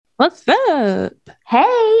What's up?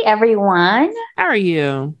 Hey, everyone. How are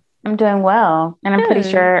you? I'm doing well. And I'm pretty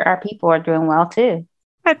Good. sure our people are doing well too.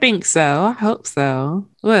 I think so. I hope so.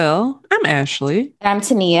 Well, I'm Ashley. And I'm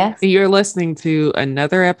Tania. You're listening to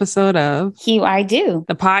another episode of Here I do.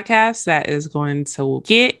 the podcast that is going to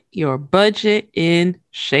get your budget in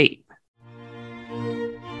shape.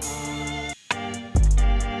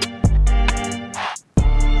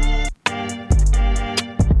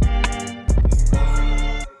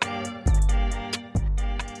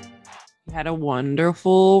 We had a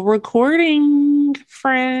wonderful recording,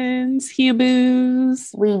 friends, Huboos.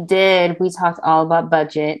 We did. We talked all about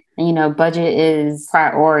budget. And, budget is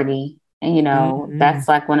priority. And, that's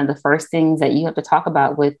like one of the first things that you have to talk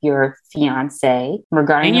about with your fiance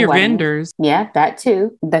regarding And the your wedding. vendors. Yeah, that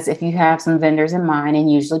too. That's if you have some vendors in mind, and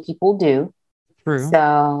usually people do. True.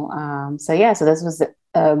 So this was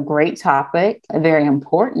a great topic, a very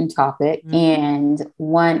important topic, and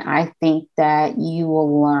one I think that you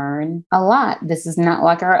will learn a lot. This is not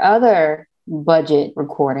like our other budget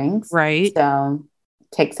recordings. Right. So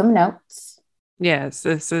take some notes. Yes,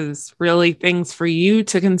 this is really things for you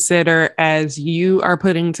to consider as you are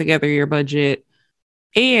putting together your budget.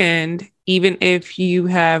 And even if you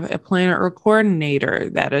have a planner or coordinator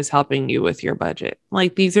that is helping you with your budget,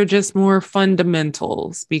 like these are just more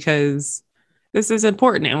fundamentals because this is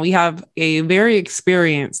important. And we have a very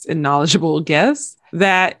experienced and knowledgeable guest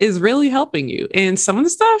that is really helping you. And some of the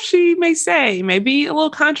stuff she may say may be a little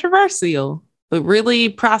controversial, but really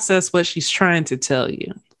process what she's trying to tell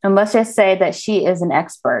you. And let's just say that she is an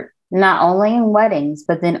expert, not only in weddings,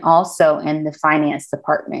 but then also in the finance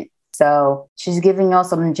department. So she's giving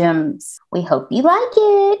us some gems. We hope you like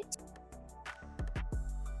it.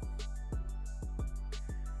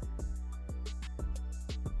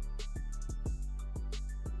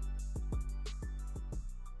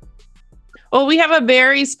 Well, we have a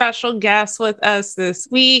very special guest with us this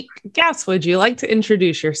week. Guest, would you like to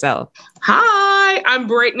introduce yourself? Hi, I'm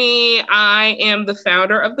Brittany. I am the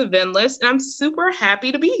founder of the Vin List, and I'm super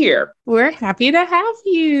happy to be here. We're happy to have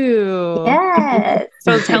you. Yes.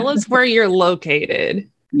 So tell us where you're located.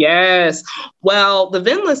 Yes. Well, the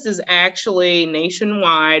Vin List is actually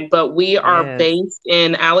nationwide, but we are based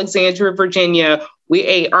in Alexandria, Virginia.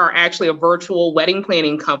 We are actually a virtual wedding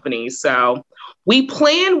planning company. So we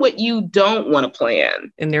plan what you don't want to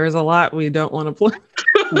plan. And there's a lot we don't want to plan.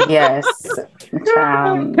 Yes.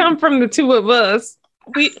 Come from the two of us.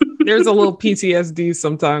 There's a little PTSD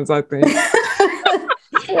sometimes, I think.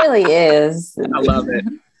 It really is. I love it.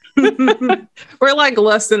 We're like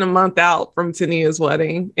less than a month out from Tania's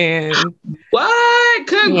wedding. And what?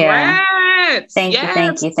 Congrats. Yeah.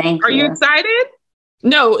 Thank you. Are you excited?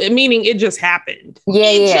 No, meaning it just happened.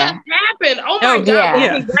 It just happened. Oh my God.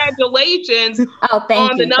 Yeah. Well, congratulations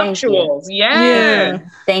on the nuptials. Yeah.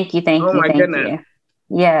 Thank you. Oh my goodness.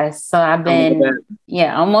 Yes. So I've been,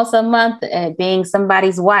 almost a month at being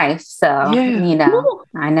somebody's wife. So, I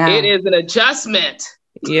know. It is an adjustment.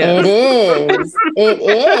 Yeah. It is.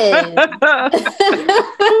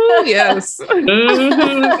 Yes.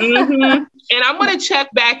 And I'm going to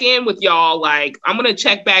check back in with y'all. I'm going to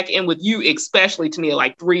check back in with you, especially Tania,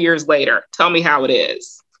 3 years later. Tell me how it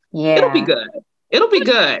is. Yeah. It'll be good. It'll be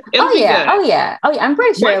good. Oh, yeah. I'm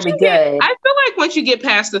pretty sure it'll be good. I feel like once you get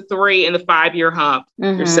past the 3 and the 5 year hump,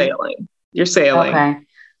 you're sailing.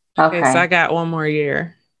 Okay. So I got one more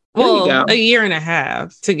year. Well, a year and a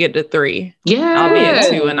half to get to 3. Yeah. I'll be at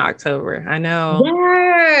 2 in October. I know.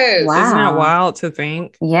 Yes. Wow. Isn't that wild to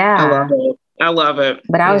think? Yeah. I love it.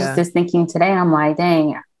 But I was just thinking today, I'm like,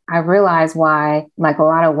 dang, I realize why, a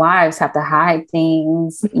lot of wives have to hide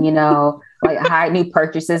things, hide new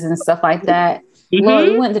purchases and stuff like that. Well,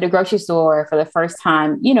 we went to the grocery store for the first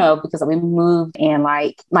time, because we moved and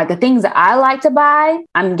like the things that I like to buy,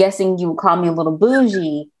 I'm guessing you would call me a little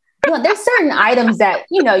bougie. There's certain items that,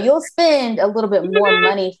 you'll spend a little bit more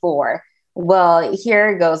money for. Well,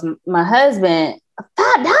 here goes my husband,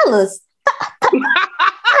 $5.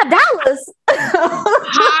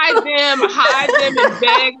 Hide them and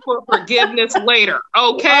beg for forgiveness later.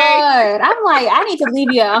 Okay. Lord, I'm like, I need to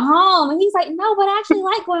leave you at home. And he's like, no, but I actually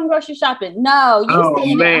like going grocery shopping. No,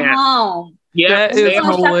 you staying at home. Yeah, that is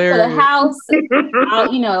hilarious. For the house,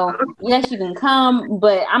 yes, you can come,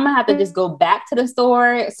 but I'm gonna have to just go back to the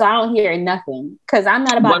store so I don't hear nothing because I'm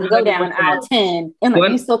not about 100%. To go down aisle 10 and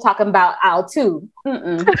you still talking about aisle 2. You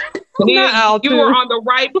were on the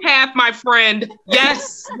right path, my friend.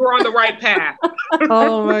 Yes, you were on the right path.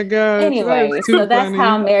 Oh my God. Anyway, so that's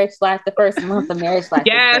how marriage life, the first month of marriage life.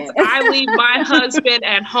 Yes, I leave my husband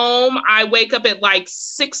at home. I wake up at like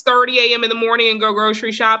 6:30 a.m. in the morning and go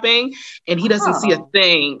grocery shopping, and he doesn't see a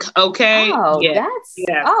thing. Okay. Oh, yeah. that's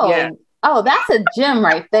yes, oh, yes. oh, that's a gem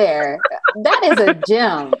right there. That is a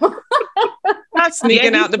gem. Not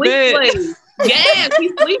sneaking out the bed. Late. Yes,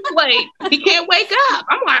 he sleeps late. He can't wake up.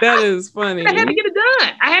 I'm like, that is funny. I had to get it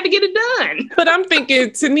done. But I'm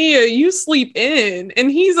thinking, Tania, you sleep in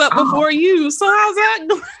and he's up before you. So how's that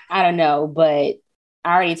going? I don't know, but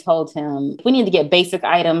I already told him we need to get basic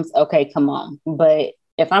items. Okay, come on. But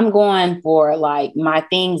if I'm going for like my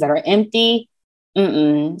things that are empty,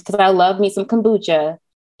 because I love me some kombucha.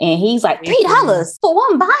 And he's like, $3 for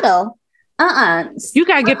one bottle. You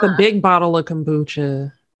got to get the big bottle of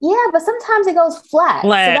kombucha. Yeah, but sometimes it goes flat. So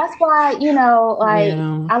that's why,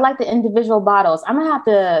 I like the individual bottles. I'm going to have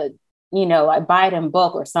to, like buy it in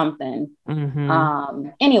bulk or something. Mm-hmm.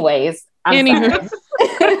 Anyways, I'm sorry.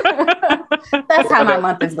 That's how my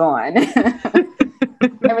month is going.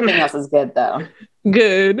 Everything else is good though.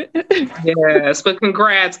 Good. Yes, but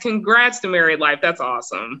congrats to married life. That's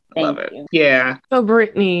awesome. Love it. Yeah. So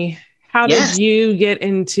Brittany, how did you get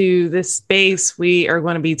into this space we are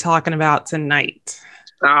going to be talking about tonight?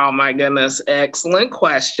 Oh my goodness. Excellent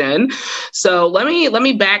question. So let me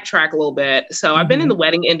backtrack a little bit. So I've been in the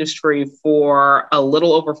wedding industry for a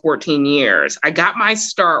little over 14 years. I got my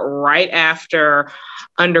start right after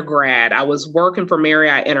undergrad. I was working for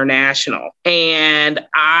Marriott International and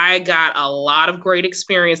I got a lot of great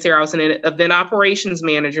experience there. I was an event operations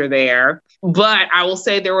manager there, but I will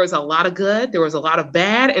say there was a lot of good, there was a lot of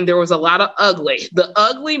bad, and there was a lot of ugly. The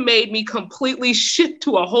ugly made me completely shift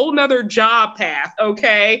to a whole nother job path.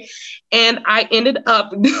 Okay. And I ended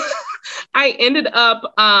up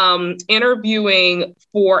interviewing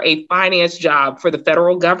for a finance job for the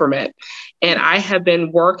federal government. And I have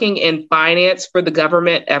been working in finance for the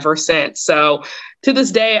government ever since. So to this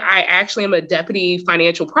day, I actually am a deputy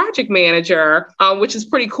financial project manager, which is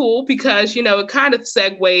pretty cool because, it kind of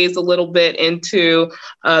segues a little bit into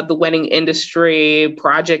the wedding industry,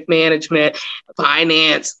 project management,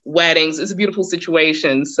 finance, weddings. It's a beautiful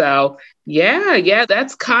situation. So yeah,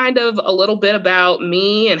 that's kind of a little bit about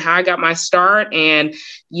me and how I got my start and,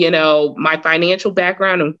 my financial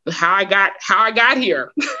background and how I got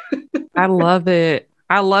here. I love it.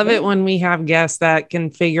 I love it when we have guests that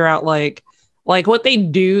can figure out like what they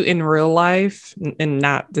do in real life, and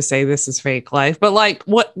not to say this is fake life, but like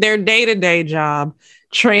what their day-to-day job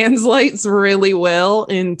translates really well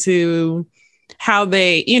into how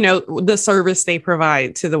they, the service they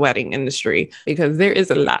provide to the wedding industry, because there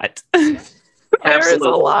is a lot. There is a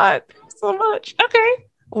lot. So much. Okay.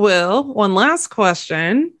 Well, one last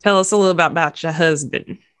question. Tell us a little about your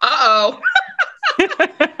husband. Uh-oh.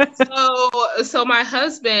 So my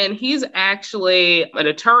husband, he's actually an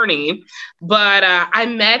attorney, but I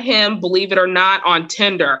met him, believe it or not, on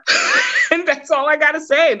Tinder. And that's all I got to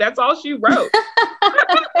say. That's all she wrote.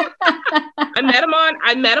 I met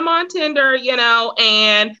him on Tinder,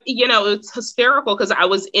 and, it's hysterical because I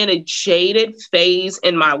was in a jaded phase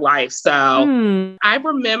in my life. So I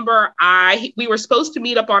remember we were supposed to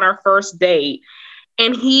meet up on our first date.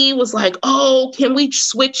 And he was like, oh, can we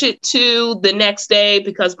switch it to the next day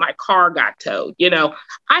because my car got towed?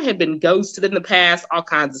 I had been ghosted in the past, all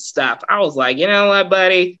kinds of stuff. I was like, you know what,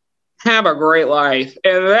 buddy? Have a great life.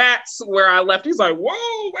 And that's where I left. He's like,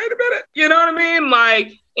 whoa, wait a minute. You know what I mean?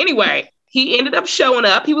 Like, anyway, he ended up showing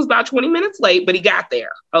up. He was about 20 minutes late, but he got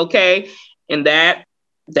there. Okay. And that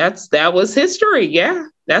was history. Yeah.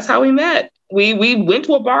 That's how we met. We went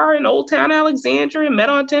to a bar in Old Town Alexandria and met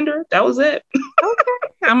on Tinder. That was it. Okay.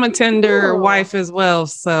 I'm a Tinder wife as well.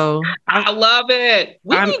 So I love it.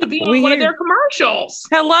 We need to be on one of their commercials.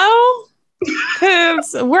 Hello?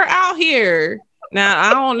 Because we're out here. Now,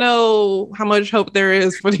 I don't know how much hope there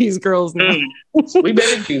is for these girls now. We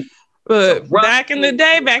better do. But back in the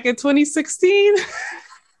day, back in 2016...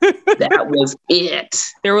 that was it.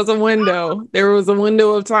 There was a window. There was a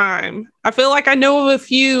window of time. I feel like I know of a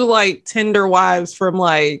few like Tinder wives from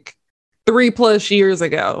like 3+ years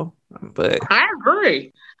ago. But I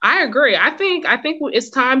agree. I think it's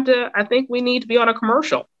time to. I think we need to be on a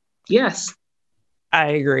commercial. Yes, I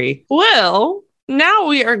agree. Well, now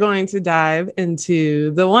we are going to dive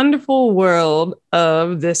into the wonderful world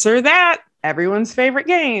of This or That, everyone's favorite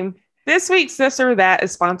game. This week's This or That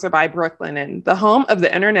is sponsored by Brooklinen, the home of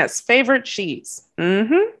the internet's favorite cheese.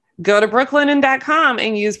 Go to brooklinen.com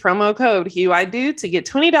and use promo code HUIDO to get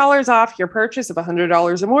 $20 off your purchase of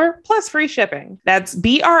 $100 or more, plus free shipping. That's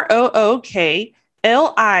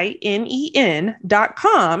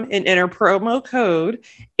BROOKLINEN.com and enter promo code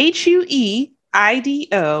HUIDO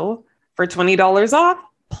IDO for $20 off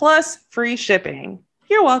plus free shipping.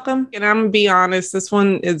 You're welcome. And I'm gonna be honest, this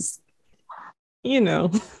one is,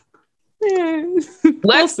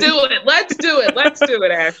 Let's do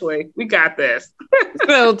it, Ashley. We got this.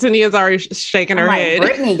 So Tania's already shaking her head.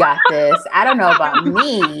 Brittany got this. I don't know about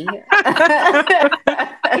me.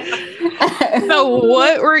 So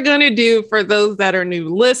what we're going to do for those that are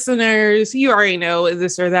new listeners, you already know what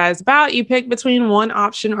this or that is about. You pick between one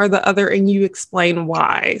option or the other and you explain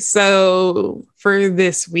why. So for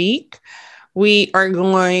this week, we are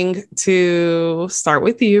going to start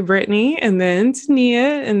with you, Brittany, and then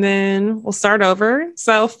Tania, and then we'll start over.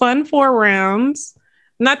 So fun 4 rounds.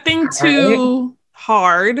 Nothing too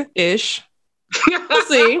hard-ish. We'll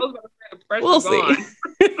see. We'll see.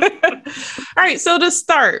 All right. So to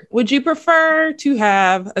start, would you prefer to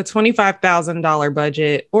have a $25,000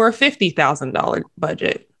 budget or a $50,000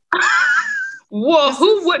 budget? Well,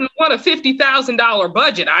 who wouldn't want a $50,000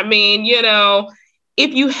 budget? I mean,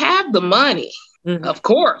 if you have the money, of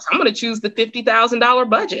course, I'm going to choose the $50,000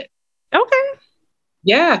 budget. Okay.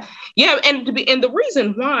 Yeah. And the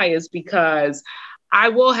reason why is because I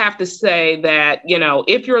will have to say that,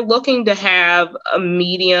 if you're looking to have a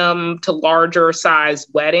medium to larger size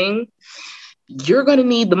wedding, you're going to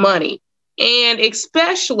need the money. And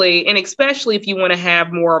especially if you want to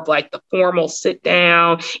have more of like the formal sit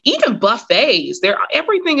down, even buffets,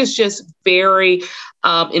 everything is just very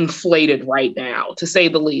inflated right now, to say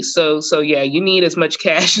the least. So yeah, you need as much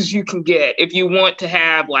cash as you can get if you want to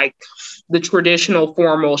have like the traditional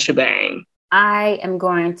formal shebang. I am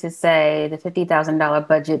going to say the $50,000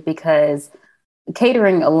 budget because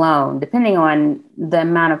catering alone, depending on the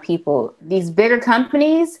amount of people, these bigger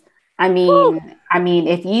companies, I mean,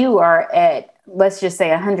 if you are at, let's just say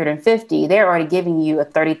 150, they're already giving you a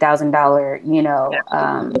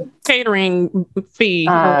 $30,000, catering fee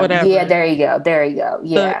or whatever. Yeah, there you go.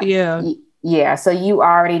 Yeah. Yeah. So you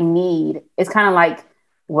already need, it's kind of like,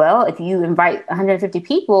 well, if you invite 150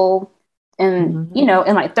 people and,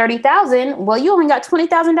 in like 30,000, well, you only got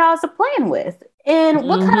 $20,000 to plan with. And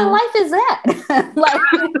what kind of life is that? Like,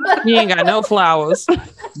 you ain't got no flowers.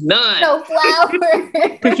 None. No flowers.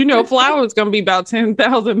 Because flowers gonna be about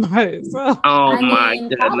 10,000 by itself. Oh my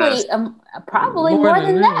goodness. Probably more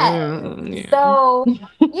than that. Yeah. So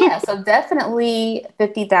so definitely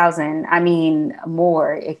 50,000. I mean,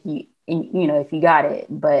 more if you got it,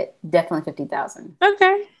 but definitely 50,000.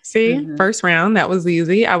 Okay. See, first round, that was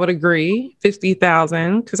easy. I would agree.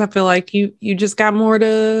 50,000, because I feel like you just got more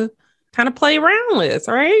to kind of play around with,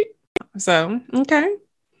 right? So, okay.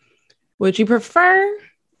 Would you prefer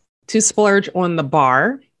to splurge on the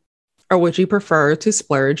bar, or would you prefer to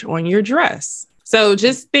splurge on your dress? So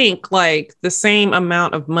just think like the same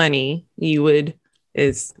amount of money you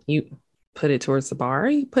put it towards the bar,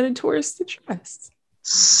 you put it towards the dress.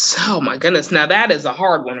 So my goodness. Now that is a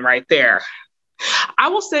hard one right there. I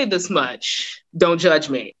will say this much. Don't judge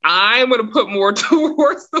me. I'm going to put more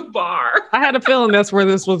towards the bar. I had a feeling that's where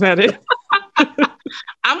this was headed. I'm going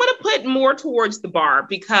to put more towards the bar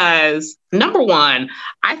because, number one,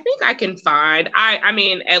 I think I can find, I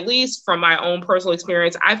mean, at least from my own personal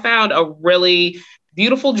experience, I found a really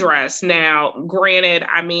beautiful dress. Now, granted,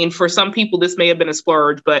 I mean, for some people, this may have been a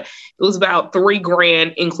splurge, but it was about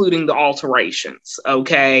 $3,000, including the alterations.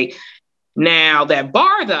 Okay. Now that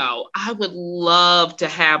bar though, I would love to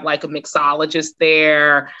have like a mixologist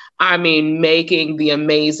there. I mean, making the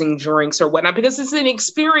amazing drinks or whatnot, because it's an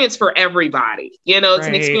experience for everybody. It's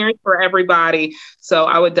an experience for everybody. So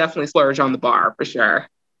I would definitely splurge on the bar for sure.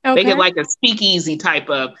 Okay. Make it like a speakeasy type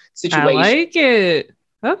of situation. I like it.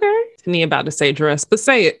 Okay. Tania about to say dress, but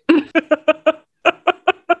say it.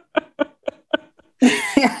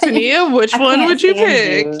 Tania, which one would you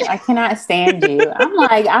pick? I cannot stand you. I'm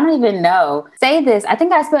like, I don't even know. Say this. I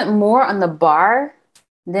think I spent more on the bar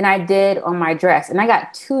than I did on my dress. And I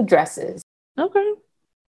got 2 dresses. Okay.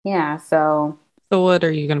 Yeah. So what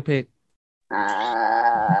are you going to pick?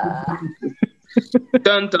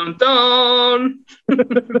 Dun, dun, dun.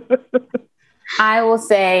 I will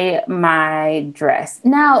say my dress.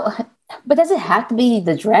 Now, but does it have to be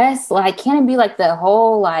the dress? Like, can it be like the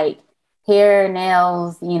whole like hair,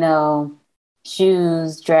 nails,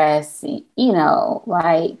 shoes, dress, like,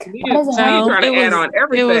 why does it have to add on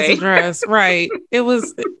everything? It was a dress, right?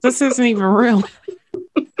 This isn't even real.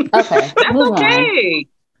 Okay. That's okay.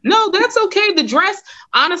 No, that's okay. The dress,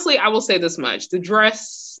 honestly, I will say this much. The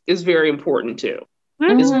dress is very important too.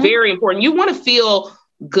 Mm-hmm. It's very important. You want to feel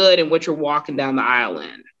good in what you're walking down the aisle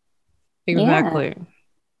in. Exactly. Yeah.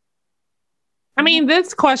 I mean,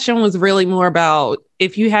 this question was really more about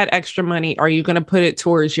if you had extra money, are you going to put it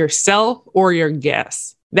towards yourself or your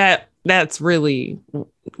guests? That That's really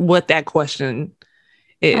what that question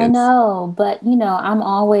is. I know, but I'm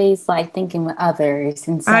always like thinking with others.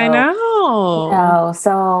 And so I know.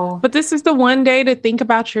 So but this is the one day to think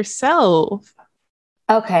about yourself.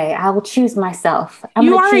 Okay, I will choose myself. I'm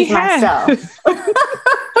you gonna already choose myself.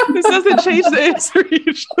 This doesn't change the answer you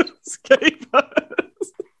just gave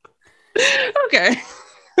us. Okay.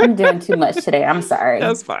 I'm doing too much today. I'm sorry.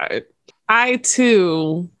 That's fine. I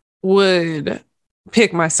too would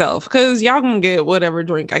pick myself because y'all can get whatever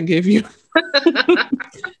drink I give you.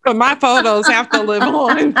 But my photos have to live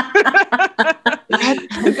on. They're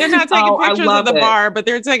not taking pictures of the bar, but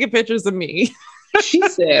they're taking pictures of me. She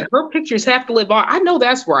said her pictures have to live on. I know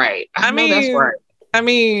that's right. I know that's right. I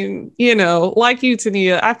mean, like you,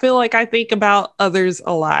 Tania, I feel like I think about others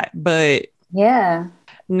a lot, but yeah,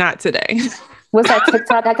 not today. What's that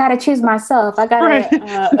TikTok? I gotta choose myself. I gotta, right.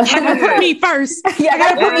 I gotta put me first. Yeah, I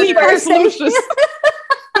gotta put me first. Lucius.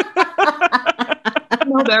 I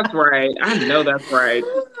know that's right. I know that's right.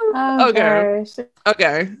 Oh, okay. Gosh.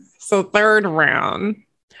 Okay. So third round.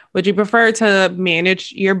 Would you prefer to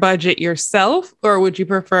manage your budget yourself, or would you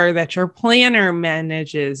prefer that your planner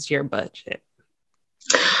manages your budget?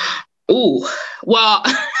 Ooh, well,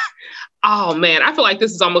 oh man, I feel like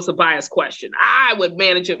this is almost a biased question. I would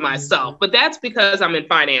manage it myself, but that's because I'm in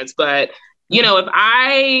finance. But if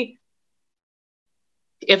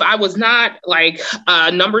I was not like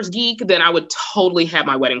a numbers geek, then I would totally have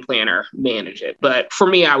my wedding planner manage it. But for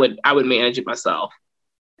me, I would manage it myself.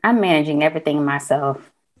 I'm managing everything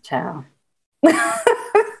myself, child.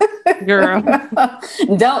 Girl.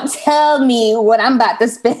 Don't tell me what I'm about to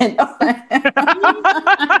spend on.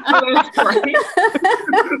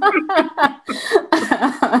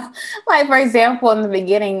 Like, for example, in the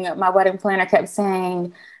beginning, my wedding planner kept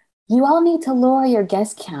saying, you all need to lower your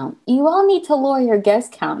guest count. You all need to lower your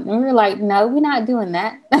guest count. And we were like, no, we're not doing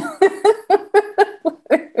that.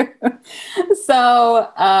 So,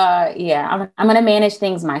 yeah, I'm going to manage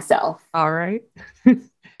things myself. All right.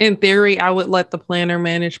 In theory, I would let the planner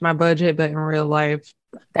manage my budget, but in real life,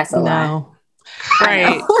 that's a lie.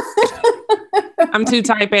 Right. I'm too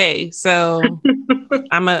type A, so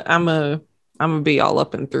I'm a be all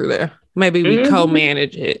up and through there. Maybe we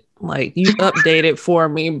co-manage it. Like, you update it for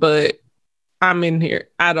me, but I'm in here.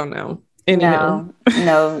 I don't know. Anywho.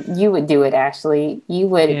 No, you would do it, Ashley. You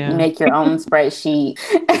would make your own spreadsheet.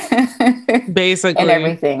 Basically. And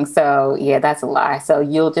everything. So, yeah, that's a lie. So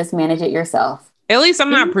you'll just manage it yourself. At least I'm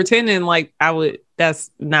not pretending like I would.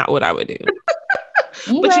 That's not what I would do.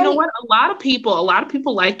 But you know what? A lot of people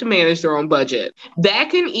like to manage their own budget. That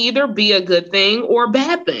can either be a good thing or a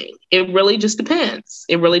bad thing. It really just depends.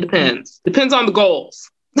 It really depends. Depends on the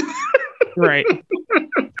goals. Right.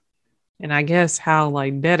 And I guess how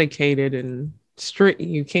like dedicated and strict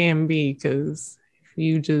you can be, because if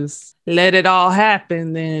you just let it all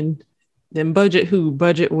happen, then budget who,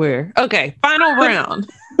 budget where. Okay, final round.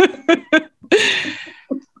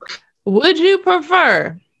 Would you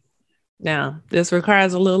prefer? Now, this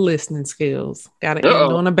requires a little listening skills. Got to end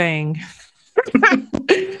on a bang.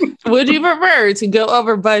 Would you prefer to go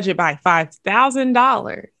over budget by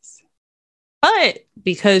 $5,000? But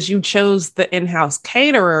because you chose the in-house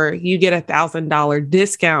caterer, you get $1,000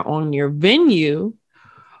 discount on your venue.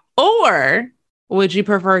 Or would you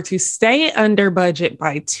prefer to stay under budget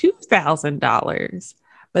by $2,000,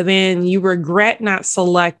 but then you regret not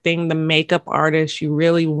selecting the makeup artist you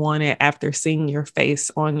really wanted after seeing your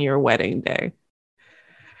face on your wedding day?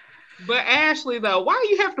 But Ashley, though, why do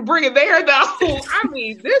you have to bring it there, though? I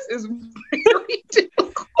mean, this is very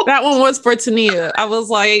difficult. That one was for Tania. I was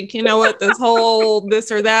like, you know what? This whole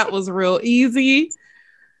this or that was real easy.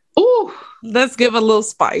 Ooh, let's give a little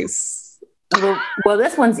spice. Well,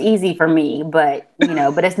 this one's easy for me, but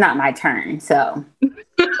it's not my turn. So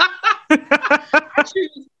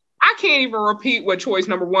I can't even repeat what choice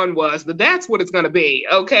number one was, but that's what it's going to be.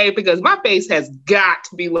 Okay. Because my face has got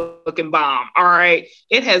to be looking bomb. All right.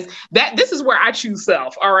 It has that. This is where I choose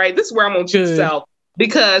self. All right. This is where I'm going to choose self,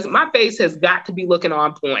 because my face has got to be looking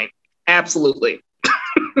on point. Absolutely.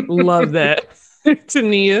 Love that.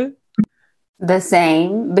 Tania? The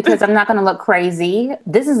same, because I'm not going to look crazy.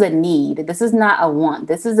 This is a need. This is not a want.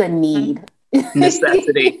 This is a need.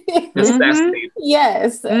 Necessity.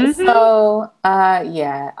 Yes. So,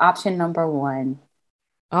 option number one.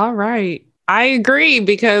 All right. I agree,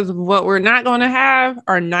 because what we're not going to have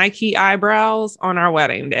are Nike eyebrows on our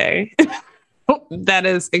wedding day. That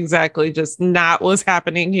is exactly just not what's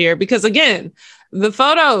happening here. Because again, the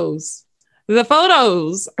photos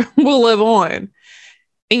will live on,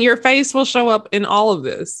 and your face will show up in all of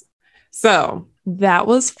this. So That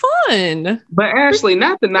was fun. But Ashley,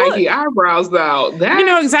 not the Nike eyebrows though. You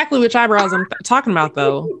know exactly which eyebrows I'm talking about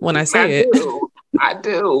though when I say I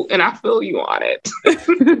do. And I feel you on it.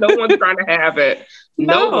 No one's trying to have it.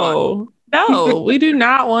 No, we do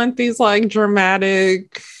not want these like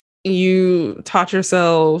dramatic, you taught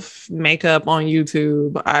yourself makeup on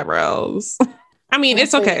YouTube eyebrows. I mean,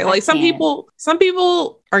 it's okay. Like some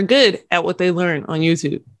people are good at what they learn on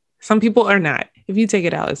YouTube. Some people are not. If you take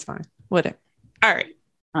it out, it's fine. Whatever. All right.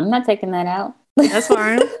 I'm not taking that out. That's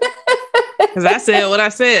fine. Because I said what I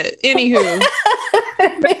said. Anywho.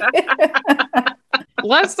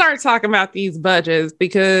 Let's start talking about these budgets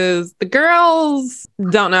because the girls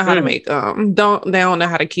don't know how to make them. They don't know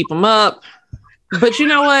how to keep them up. But you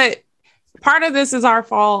know what? Part of this is our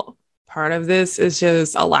fault. Part of this is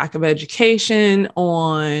just a lack of education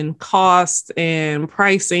on cost and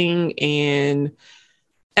pricing and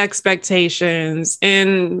expectations.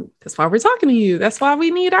 And that's why we're talking to you. That's why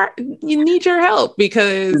you need your help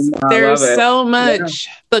because there's so much,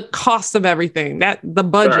 the cost of everything, that the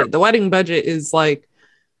budget, the wedding budget is like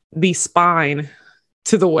the spine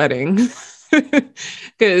to the wedding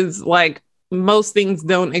because like most things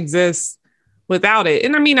don't exist without it.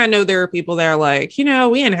 And I mean, I know there are people that are like, we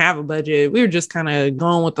didn't have a budget. We were just kind of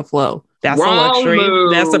going with the flow. That's a luxury.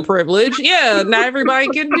 That's a privilege. Yeah, not everybody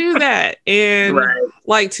can do that. And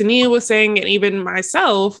like Tania was saying, and even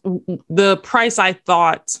myself, the price I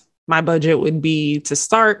thought my budget would be to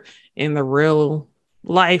start in the real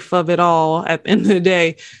life of it all at the end of the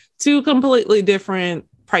day, two completely different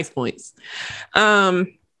price points.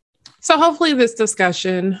 So hopefully this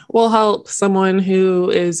discussion will help someone who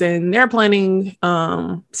is in their planning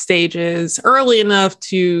stages early enough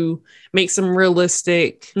to make some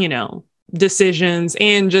realistic, decisions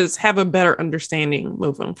and just have a better understanding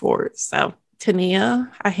moving forward. So Tania,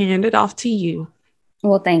 I hand it off to you.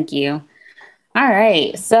 Well, thank you. All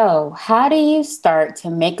right. So how do you start to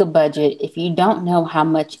make a budget if you don't know how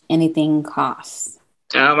much anything costs?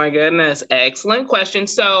 Oh my goodness. Excellent question.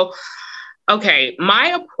 So okay, my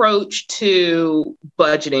approach to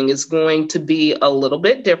budgeting is going to be a little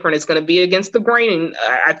bit different. It's going to be against the grain,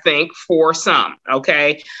 I think, for some.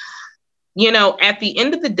 Okay. At the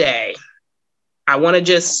end of the day, I want to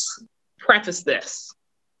just preface this.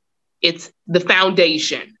 It's the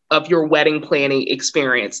foundation of your wedding planning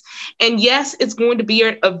experience. And yes, it's going to be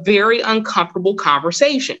a very uncomfortable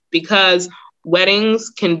conversation because weddings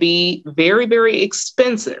can be very, very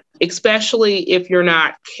expensive, especially if you're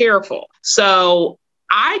not careful. So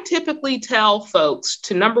I typically tell folks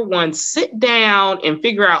to, number one, sit down and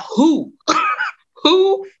figure out who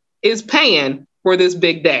is paying for this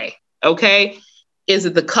big day. Okay. Is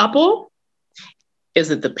it the couple? Is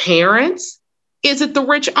it the parents? Is it the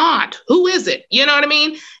rich aunt? Who is it? You know what I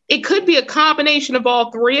mean? It could be a combination of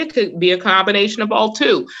all three. It could be a combination of all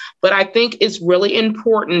two. But I think it's really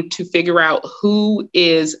important to figure out who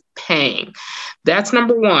is paying. That's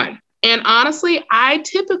number one. And honestly, I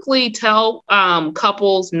typically tell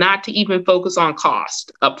couples not to even focus on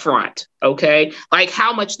cost up front. Okay. Like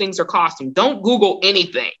how much things are costing. Don't Google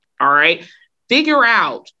anything. All right. Figure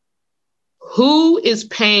out who is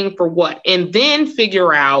paying for what, and then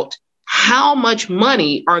figure out how much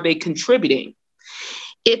money are they contributing.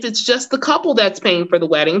 If it's just the couple that's paying for the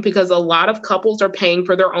wedding, because a lot of couples are paying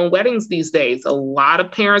for their own weddings these days. A lot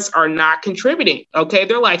of parents are not contributing. Okay.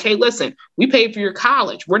 They're like, hey, listen, we paid for your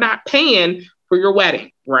college. We're not paying for your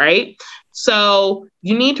wedding. Right. So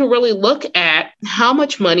you need to really look at how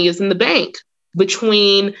much money is in the bank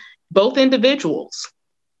between both individuals.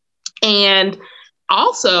 And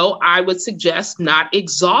also, I would suggest not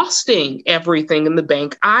exhausting everything in the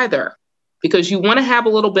bank either, because you want to have a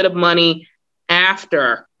little bit of money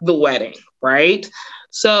after the wedding, right?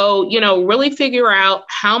 So, really figure out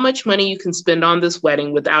how much money you can spend on this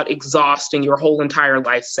wedding without exhausting your whole entire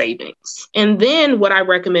life savings. And then what I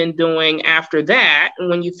recommend doing after that,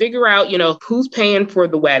 when you figure out, who's paying for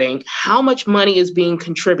the wedding, how much money is being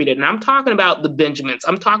contributed. And I'm talking about the Benjamins.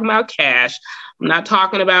 I'm talking about cash. I'm not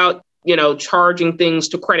talking about charging things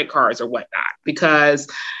to credit cards or whatnot, because,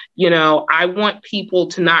 I want people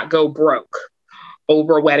to not go broke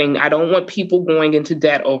over a wedding. I don't want people going into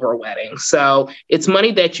debt over a wedding. So it's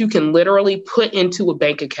money that you can literally put into a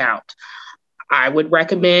bank account. I would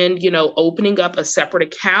recommend, opening up a separate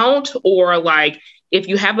account, or like if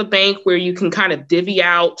you have a bank where you can kind of divvy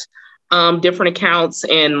out different accounts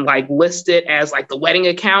and like list it as like the wedding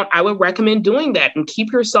account, I would recommend doing that and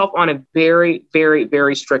keep yourself on a very, very,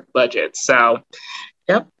 very strict budget. So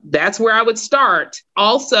Yep. That's where I would start.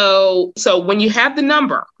 Also, so when you have the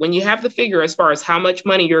number, when you have the figure as far as how much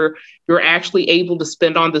money you're actually able to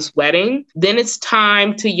spend on this wedding, then it's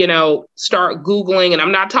time to, start Googling. And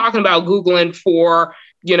I'm not talking about Googling for,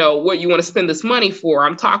 what you want to spend this money for.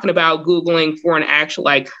 I'm talking about Googling for an actual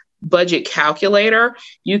budget calculator.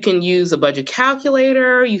 You can use a budget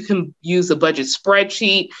calculator, you can use a budget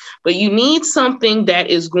spreadsheet, but you need something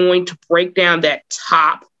that is going to break down that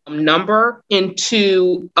top number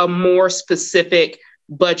into a more specific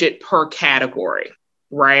budget per category,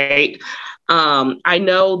 right? I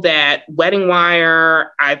know that Wedding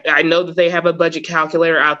Wire, I know that they have a budget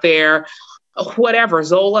calculator out there. Whatever,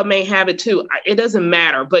 Zola may have it too. It doesn't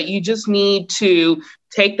matter, but you just need to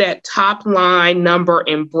take that top line number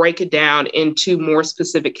and break it down into more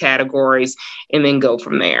specific categories and then go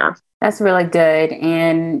from there. That's really good.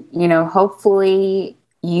 And, hopefully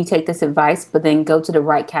you take this advice, but then go to the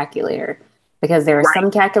right calculator, because there are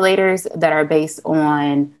some calculators that are based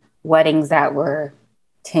on weddings that were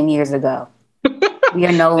 10 years ago. We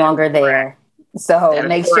are no longer there. So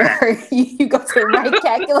make sure you go to the right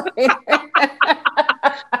calculator.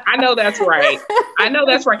 I know that's right.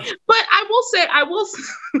 But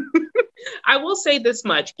I will say this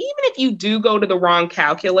much. Even if you do go to the wrong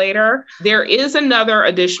calculator, there is another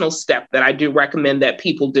additional step that I do recommend that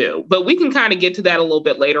people do. But we can kind of get to that a little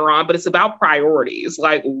bit later on, but it's about priorities.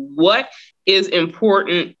 Like, what is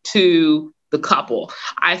important to the couple?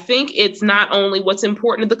 I think it's not only what's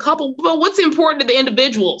important to the couple, but what's important to the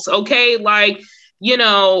individuals. Okay. I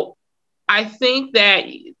think that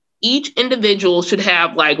each individual should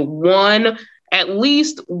have at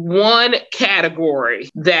least one category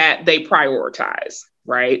that they prioritize,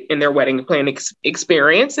 right, in their wedding planning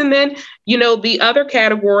experience. And then, the other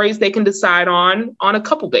categories they can decide on a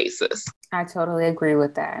couple basis. I totally agree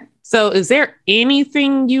with that. So is there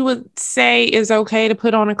anything you would say is okay to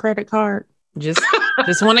put on a credit card? Just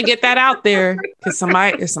want to get that out there, because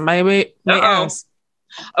somebody may ask.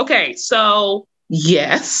 Okay, so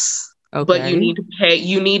yes. Okay. But you need to pay,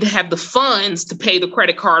 you need to have the funds to pay the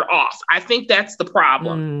credit card off. I think that's the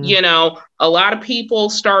problem. A lot of people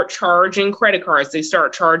start charging credit cards. They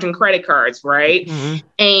start charging credit cards, right? Mm-hmm.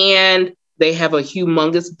 And they have a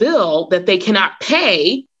humongous bill that they cannot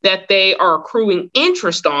pay, that they are accruing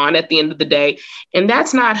interest on at the end of the day. And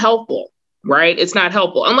that's not helpful, right? It's not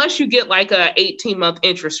helpful unless you get like a 18-month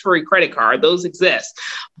interest-free credit card. Those exist.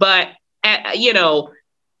 But,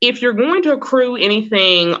 if you're going to accrue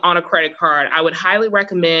anything on a credit card, I would highly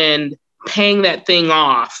recommend paying that thing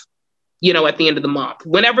off, at the end of the month.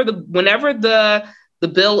 Whenever the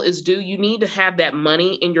bill is due, you need to have that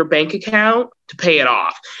money in your bank account to pay it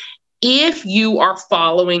off. If you are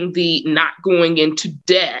following the not going into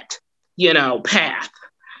debt, path.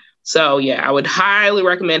 So yeah, I would highly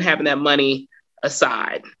recommend having that money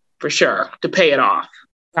aside for sure to pay it off.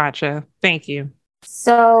 Gotcha. Thank you.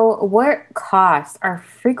 So what costs are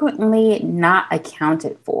frequently not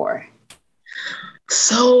accounted for?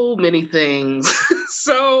 So many things.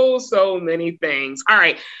 so many things. All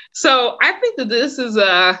right. So I think that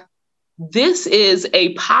this is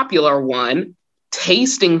a popular one,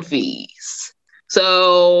 tasting fees.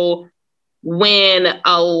 So when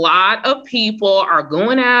a lot of people are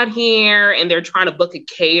going out here and they're trying to book a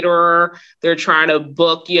caterer, they're trying to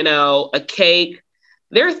book, a cake,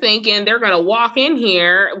 they're thinking they're going to walk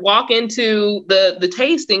into the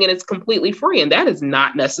tasting and it's completely free. And that is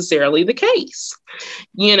not necessarily the case.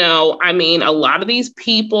 A lot of these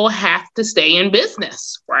people have to stay in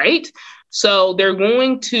business, right? So they're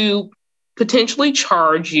going to potentially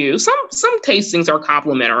charge you. Some tastings are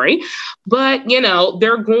complimentary, but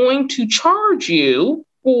they're going to charge you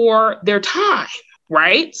for their time,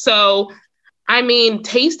 right? So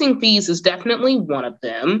tasting fees is definitely one of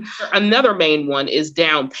them. Another main one is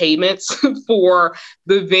down payments for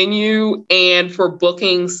the venue and for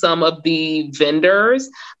booking some of the vendors.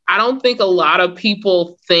 I don't think a lot of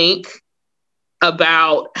people think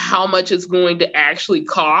about how much it's going to actually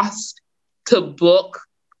cost to book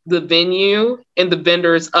the venue and the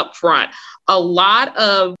vendors up front. A lot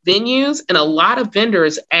of venues and a lot of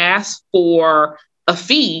vendors ask for a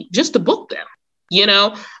fee just to book them.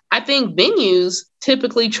 I think venues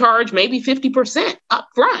typically charge maybe 50% up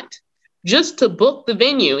front just to book the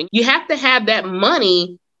venue. And you have to have that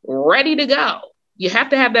money ready to go.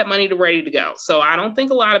 So I don't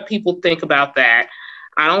think a lot of people think about that.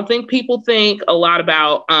 I don't think people think a lot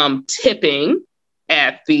about tipping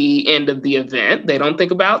at the end of the event. They don't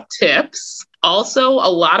think about tips. Also,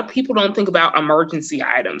 a lot of people don't think about emergency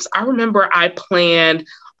items. I remember I planned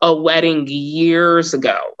a wedding years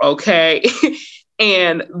ago, okay?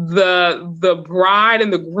 and the bride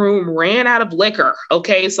and the groom ran out of liquor.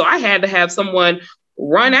 Okay, so I had to have someone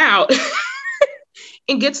run out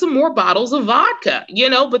and get some more bottles of vodka,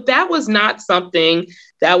 but that was not something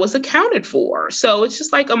that was accounted for. So it's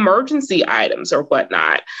just like emergency items or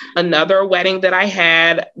whatnot. Another wedding that I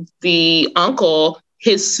had, the uncle,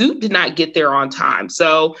 his suit did not get there on time.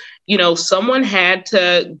 So, someone had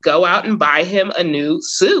to go out and buy him a new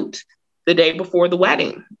suit the day before the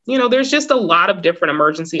wedding. There's just a lot of different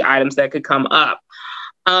emergency items that could come up.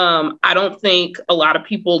 I don't think a lot of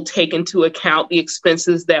people take into account the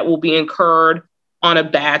expenses that will be incurred on a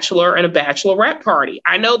bachelor and a bachelorette party.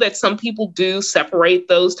 I know that some people do separate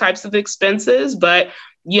those types of expenses, but,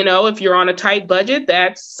 if you're on a tight budget,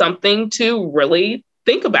 that's something to really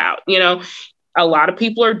think about. A lot of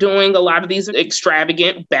people are doing a lot of these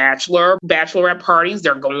extravagant bachelorette parties.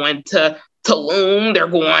 They're going to Tulum, they're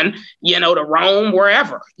going, to Rome,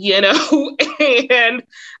 wherever, and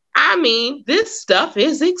I mean, this stuff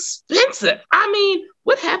is expensive. I mean,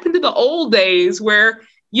 what happened to the old days where,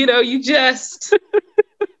 you just...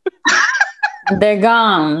 They're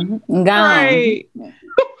gone. Right.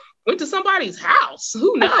 Went to somebody's house.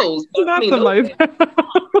 Who knows? Not somebody's house.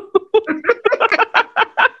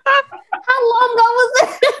 How long ago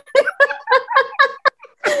was it?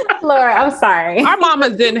 Laura, I'm sorry. Our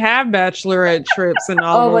mamas didn't have bachelorette trips and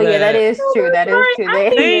all of that. Oh, well, yeah, that is true. That is true.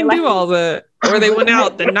 They didn't do all that. Or they went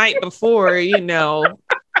out the night before,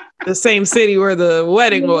 the same city where the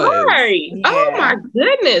wedding was. Right. Yeah. Oh, my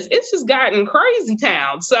goodness. It's just gotten crazy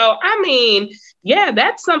town. So, I mean, yeah,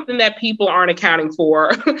 that's something that people aren't accounting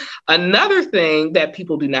for. Another thing that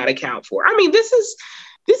people do not account for. I mean, this is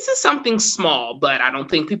something small, but I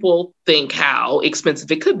don't think people think how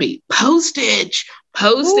expensive it could be. Postage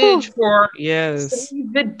Ooh, for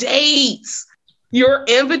save the dates, your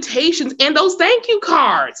invitations, and those thank you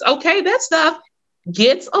cards. Okay, that stuff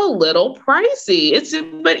gets a little pricey.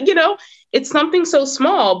 It's something so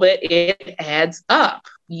small, but it adds up.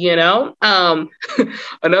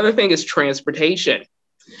 Another thing is transportation.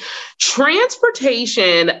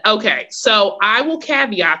 Okay, so I will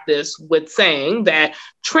caveat this with saying that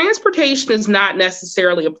transportation is not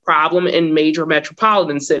necessarily a problem in major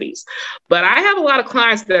metropolitan cities, but I have a lot of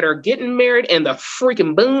clients that are getting married in the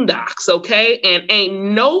freaking boondocks, okay, and ain't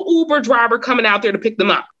no Uber driver coming out there to pick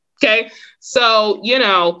them up, okay? So,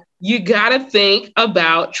 you got to think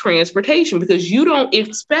about transportation because you don't,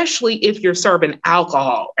 especially if you're serving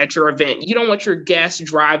alcohol at your event, you don't want your guests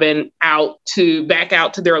driving back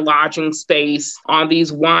out to their lodging space on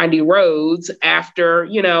these windy roads after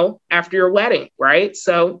your wedding, right?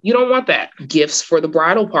 So you don't want that. Gifts for the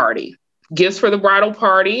bridal party. Gifts for the bridal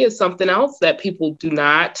party is something else that people do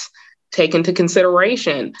not take into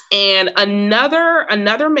consideration. And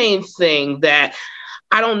another main thing that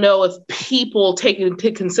I don't know if people take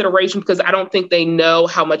into consideration because I don't think they know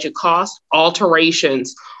how much it costs.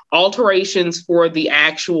 Alterations for the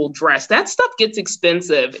actual dress. That stuff gets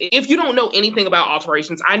expensive. If you don't know anything about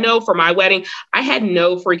alterations, I know for my wedding, I had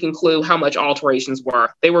no freaking clue how much alterations were.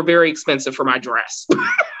 They were very expensive for my dress.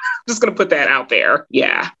 Just going to put that out there.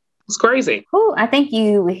 Yeah, it's crazy. Oh, I think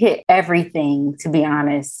you hit everything, to be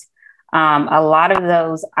honest. A lot of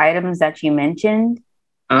those items that you mentioned,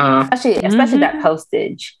 especially that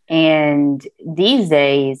postage. And these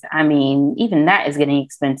days, I mean, even that is getting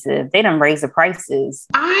expensive. They done raise the prices.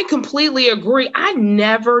 I completely agree. I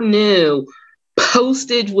never knew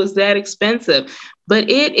postage was that expensive, but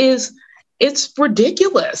it's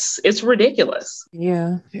ridiculous. It's ridiculous.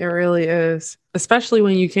 Yeah, it really is. Especially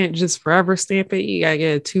when you can't just forever stamp it. You gotta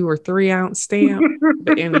get a 2 or 3 ounce stamp.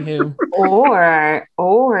 But anywho.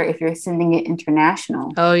 Or if you're sending it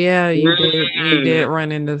international. Oh yeah, you did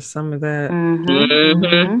run into some of that.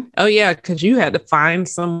 Oh yeah, because you had to find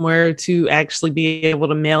somewhere to actually be able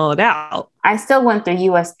to mail it out. I still went through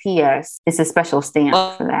USPS. It's a special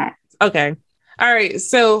stamp for that. Okay. All right.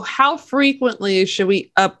 So how frequently should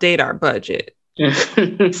we update our budget?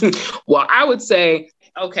 Well, I would say,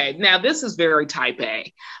 okay, now this is very type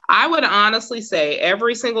A. I would honestly say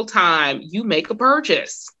every single time you make a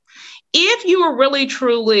purchase, if you are really,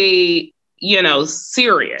 truly,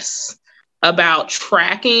 serious about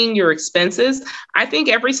tracking your expenses, I think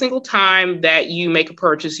every single time that you make a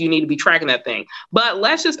purchase, you need to be tracking that thing. But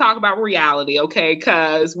let's just talk about reality, okay?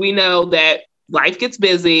 Because we know that life gets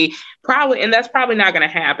busy, and that's probably not going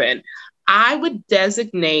to happen. I would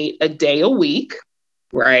designate a day a week,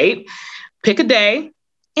 right? Pick a day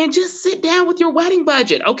and just sit down with your wedding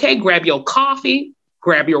budget, okay? Grab your coffee,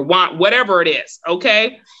 grab your wine, whatever it is,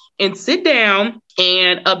 okay? And sit down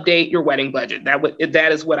and update your wedding budget.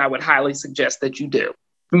 That is what I would highly suggest that you do.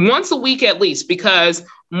 Once a week at least, because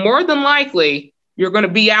more than likely, you're going to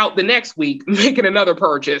be out the next week making another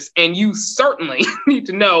purchase. And you certainly need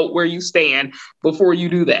to know where you stand before you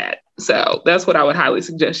do that. So that's what I would highly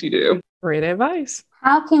suggest you do. Great advice.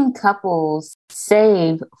 How can couples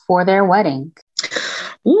save for their wedding?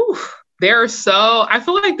 Ooh, I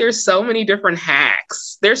feel like there's so many different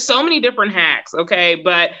hacks. Okay.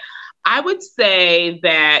 But I would say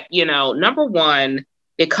that, number one,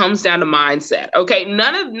 it comes down to mindset. Okay.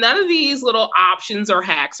 None of these little options or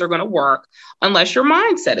hacks are going to work unless your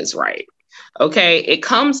mindset is right. Okay. It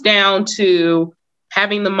comes down to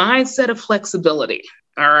having the mindset of flexibility.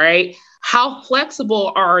 All right. How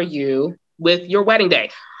flexible are you with your wedding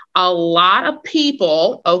day? A lot of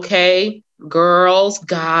people, okay, girls,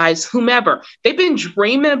 guys, whomever, they've been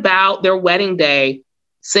dreaming about their wedding day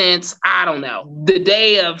since, I don't know, the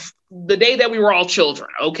day that we were all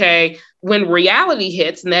children. Okay. When reality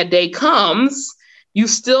hits and that day comes, you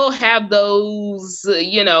still have those,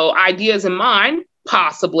 ideas in mind.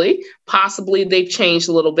 Possibly they've changed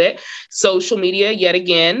a little bit. Social media, yet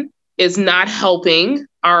again, is not helping.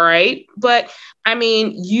 All right. But I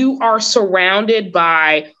mean, you are surrounded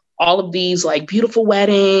by all of these like beautiful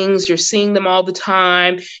weddings. You're seeing them all the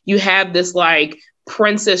time. You have this like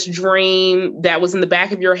princess dream that was in the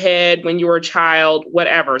back of your head when you were a child,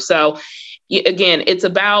 whatever. So again, it's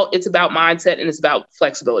about mindset and it's about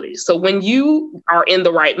flexibility. So when you are in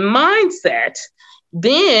the right mindset,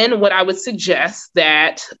 then what I would suggest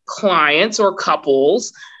that clients or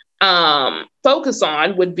couples focus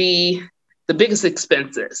on would be the biggest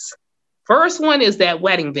expenses. First one is that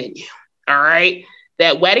wedding venue. All right.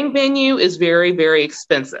 That wedding venue is very, very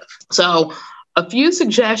expensive. So a few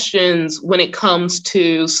suggestions when it comes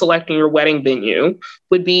to selecting your wedding venue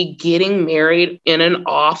would be getting married in an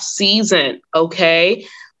off season. Okay.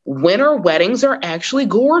 Winter weddings are actually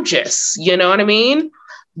gorgeous. You know what I mean?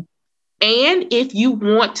 And if you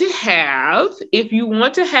want to have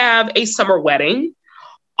a summer wedding,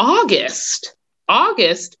 August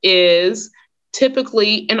is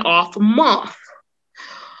typically an off month.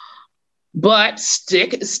 But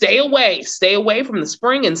stay away from the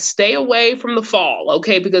spring and stay away from the fall,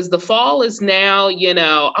 okay? Because the fall is now,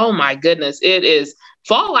 oh my goodness, it is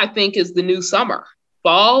fall, I think, is the new summer.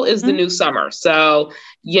 Fall is the new summer. So,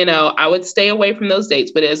 I would stay away from those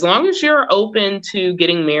dates. But as long as you're open to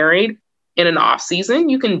getting married in an off season,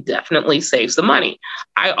 you can definitely save some money.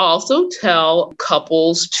 I also tell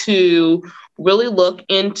couples to really look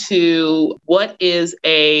into what is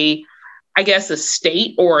a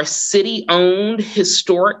state or a city-owned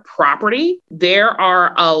historic property. There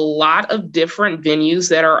are a lot of different venues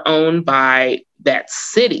that are owned by that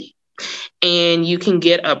city. And you can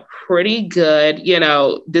get a pretty good,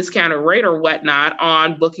 discounted rate or whatnot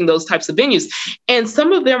on booking those types of venues. And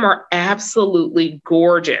some of them are absolutely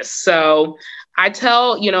gorgeous. So I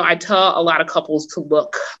tell a lot of couples to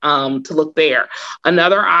look there.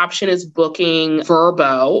 Another option is booking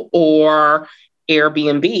Vrbo or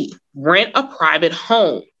Airbnb. Rent a private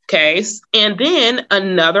home. Okay. And then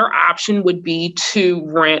another option would be to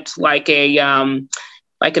rent like an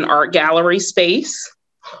art gallery space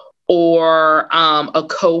or a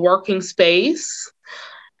co-working space.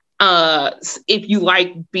 If you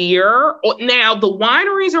like beer, now the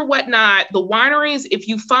wineries or whatnot, if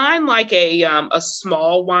you find like a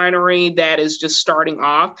small winery that is just starting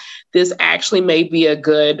off, this actually may be a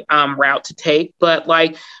good route to take. But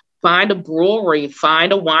like, find a brewery,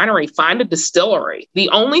 find a winery, find a distillery. The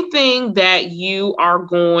only thing that you are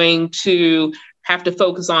going to have to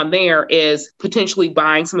focus on there is potentially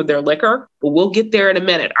buying some of their liquor, but we'll get there in a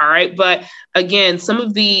minute. All right. But again, some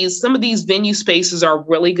of these venue spaces are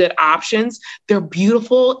really good options. They're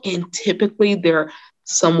beautiful and typically they're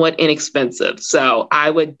somewhat inexpensive. So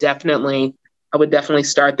I would definitely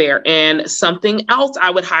start there. And something else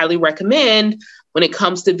I would highly recommend when it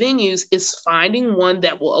comes to venues is finding one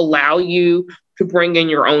that will allow you to bring in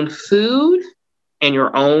your own food and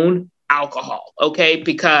your own alcohol, okay?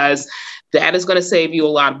 Because that is going to save you a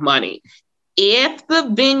lot of money. If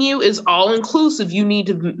the venue is all inclusive, you need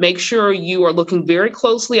to make sure you are looking very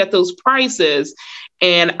closely at those prices.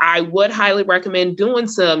 And I would highly recommend doing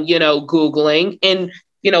some, Googling and,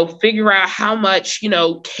 figure out how much,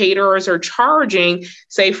 caterers are charging.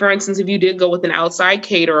 Say, for instance, if you did go with an outside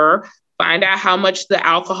caterer, find out how much the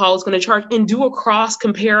alcohol is going to charge and do a cross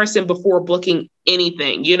comparison before booking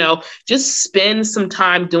anything. Just spend some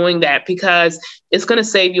time doing that because it's going to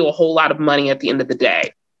save you a whole lot of money at the end of the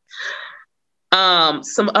day.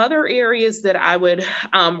 Some other areas that I would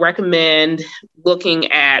recommend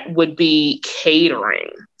looking at would be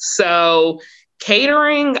catering. So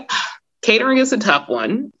catering is a tough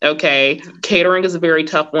one. Okay. Catering is a very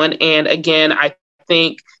tough one. And again, I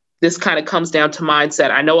think this kind of comes down to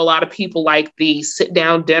mindset. I know a lot of people like the sit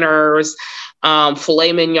down dinners,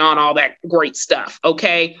 filet mignon, all that great stuff.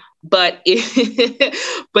 Okay. But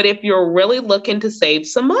if you're really looking to save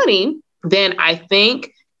some money, then I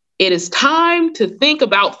think it is time to think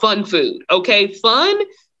about fun food. Okay. Fun,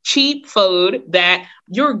 cheap food that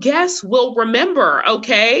your guests will remember.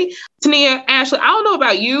 Okay. Tania, Ashley, I don't know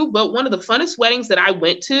about you, but one of the funnest weddings that I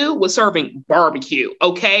went to was serving barbecue.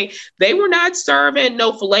 Okay. They were not serving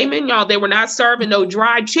no filet mignon. They were not serving no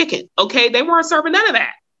dried chicken. Okay. They weren't serving none of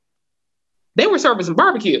that. They were serving some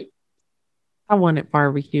barbecue. I wanted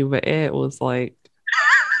barbecue, but it was like,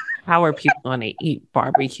 how are people going to eat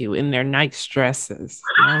barbecue in their nice dresses?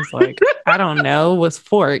 And I was like, I don't know, with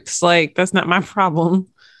forks. Like, that's not my problem.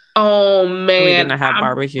 Oh, man. We didn't have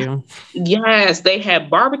barbecue. Yes, they had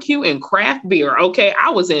barbecue and craft beer. Okay,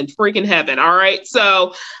 I was in freaking heaven. All right.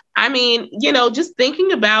 So, I mean, just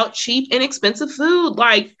thinking about cheap, inexpensive food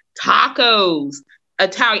like tacos,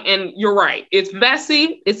 Italian. And you're right. It's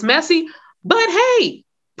messy. But hey,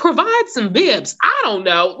 provide some bibs. I don't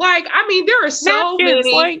know. Like, I mean, there are so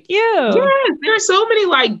many. Like, yeah. Yes, there are so many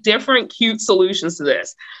like different cute solutions to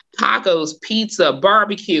this. Tacos, pizza,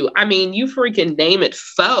 barbecue. I mean, you freaking name it.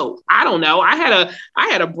 Pho. I don't know. I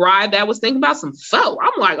had a bride that was thinking about some pho.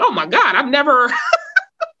 I'm like, oh my God,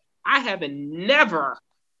 I haven't never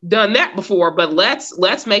done that before, but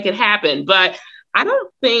let's make it happen. But I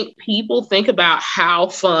don't think people think about how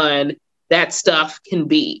fun that stuff can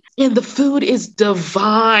be. And the food is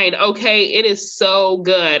divine. Okay. It is so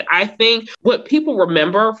good. I think what people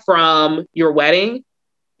remember from your wedding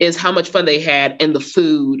is how much fun they had and the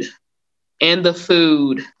food.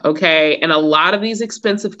 Okay. And a lot of these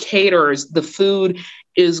expensive caterers, the food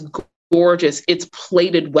is gorgeous. It's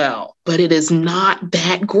plated well, but it is not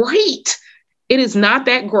that great.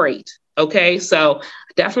 Okay. So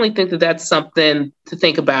definitely think that that's something to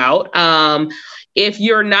think about. If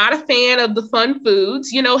you're not a fan of the fun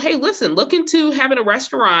foods, hey, listen, look into having a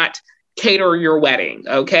restaurant cater your wedding.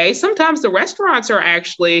 Okay. Sometimes the restaurants are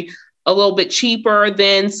actually a little bit cheaper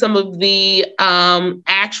than some of the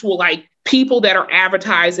actual like people that are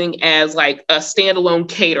advertising as like a standalone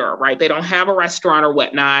caterer, right? They don't have a restaurant or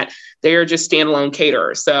whatnot. They're just standalone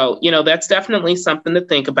caterers. So, that's definitely something to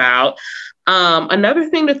think about. Another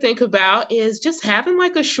thing to think about is just having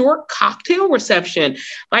like a short cocktail reception,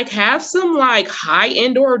 like have some like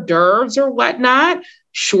high-end hors d'oeuvres or whatnot,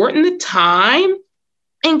 shorten the time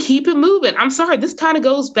and keep it moving. I'm sorry, this kind of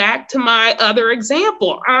goes back to my other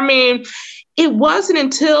example. I mean, it wasn't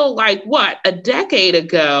until like a decade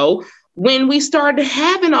ago when we started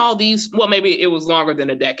having all these, well, maybe it was longer than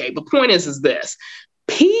a decade. The point is this.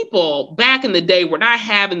 People back in the day were not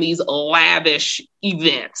having these lavish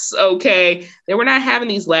events. Okay. They were not having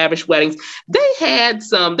these lavish weddings. They had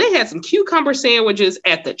some cucumber sandwiches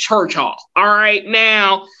at the church hall. All right.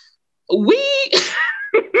 Now the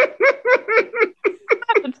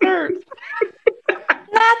church.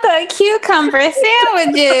 Not the cucumber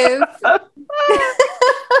sandwiches.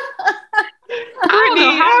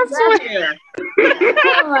 Brittany,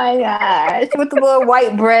 oh my gosh. With the little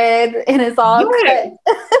white bread and it's all cut.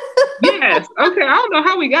 Yes. Okay. I don't know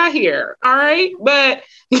how we got here. All right. But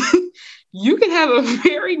you can have a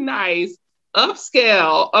very nice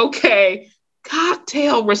upscale,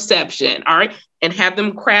 cocktail reception. All right. And have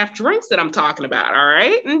them craft drinks that I'm talking about. All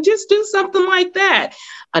right. And just do something like that.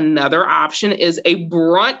 Another option is a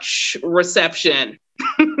brunch reception.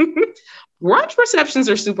 Brunch receptions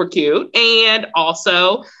are super cute. And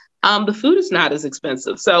also the food is not as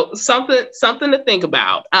expensive. So something to think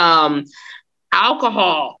about.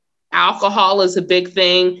 Alcohol is a big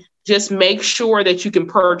thing. Just make sure that you can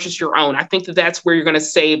purchase your own. I think that's where you're going to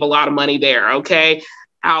save a lot of money there. Okay.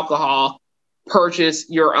 Alcohol. Purchase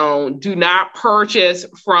your own. Do not purchase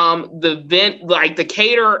from the vent, like the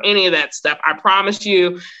caterer, any of that stuff. I promise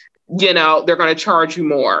you, they're going to charge you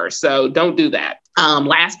more. So don't do that.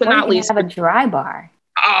 Last but not least, have a dry bar.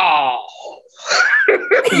 Oh,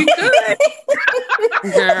 you could.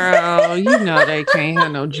 Girl, they can't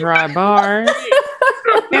have no dry bar.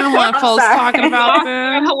 They don't want folks talking about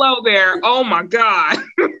them. Hello there. Oh my God.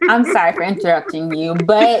 I'm sorry for interrupting you,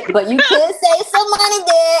 but you could save some money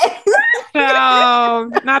there.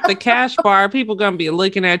 No, not the cash bar. People gonna be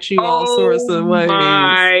looking at you all sorts of ways.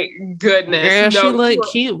 My goodness. Girl, she look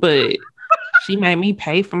cute, but she made me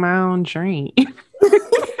pay for my own drink.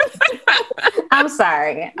 I'm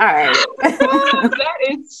sorry. All right. That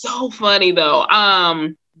is so funny though.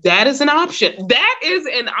 That is an option.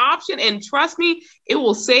 And trust me, it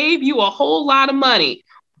will save you a whole lot of money.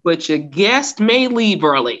 But your guest may leave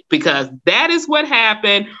early because that is what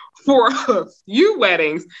happened for a few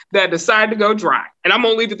weddings that decide to go dry. And I'm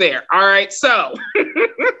going to leave it there. All right. So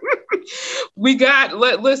we got,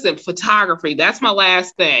 listen, photography. That's my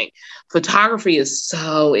last thing. Photography is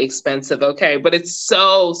so expensive. Okay. But it's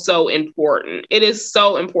so, so important. It is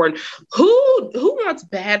so important. Who wants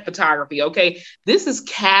bad photography? Okay. This is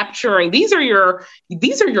capturing, these are your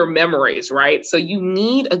memories, right? So you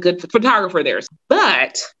need a good photographer there.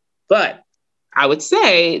 But I would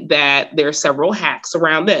say that there are several hacks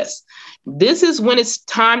around this. This is when it's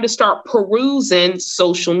time to start perusing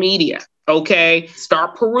social media. Okay.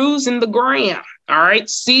 Start perusing the gram. All right.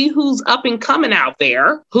 See who's up and coming out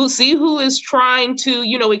there. See who is trying to,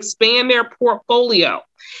 expand their portfolio.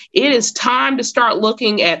 It is time to start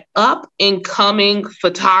looking at up and coming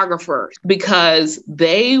photographers because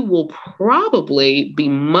they will probably be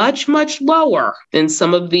much, much lower than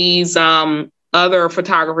some of these other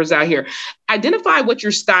photographers out here. Identify what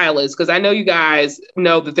your style is, because I know you guys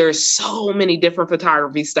know that there's so many different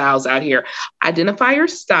photography styles out here. Identify your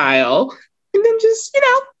style and then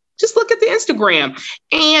just look at the Instagram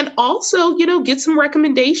and also, get some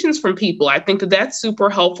recommendations from people. I think that that's super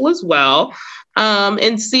helpful as well.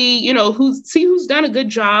 And see who's done a good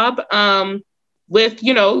job with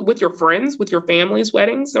your friends, with your family's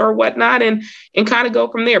weddings or whatnot, and kind of go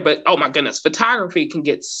from there. But oh my goodness, photography can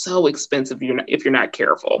get so expensive if you're not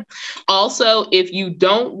careful. Also, if you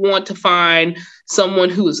don't want to find someone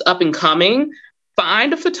who is up and coming,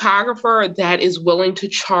 find a photographer that is willing to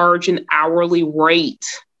charge an hourly rate.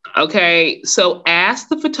 Okay, so ask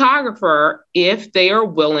the photographer if they are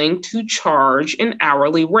willing to charge an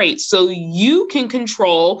hourly rate so you can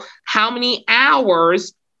control how many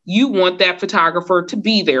hours you want that photographer to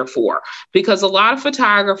be there for. Because a lot of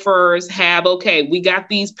photographers have, okay, we got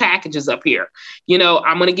these packages up here.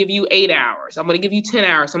 I'm going to give you 8 hours. I'm going to give you 10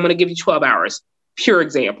 hours. I'm going to give you 12 hours. Pure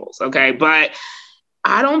examples. Okay. But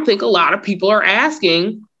I don't think a lot of people are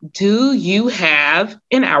asking, do you have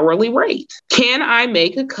an hourly rate? Can I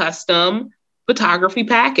make a custom photography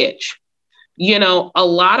package? A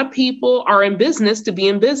lot of people are in business to be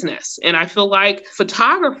in business. And I feel like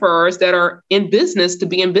photographers that are in business to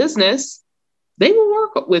be in business, they will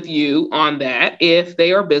work with you on that if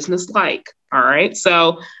they are business-like. All right.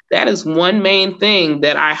 So that is one main thing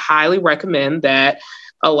that I highly recommend that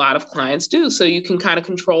a lot of clients do. So you can kind of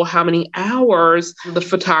control how many hours the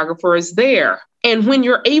photographer is there. And when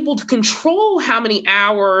you're able to control how many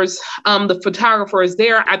hours the photographer is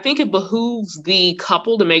there, I think it behooves the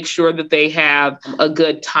couple to make sure that they have a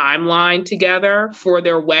good timeline together for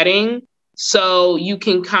their wedding. So you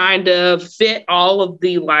can kind of fit all of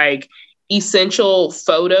the essential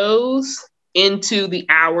photos into the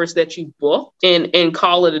hours that you book and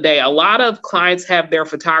call it a day. A lot of clients have their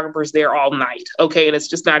photographers there all night. Okay. And it's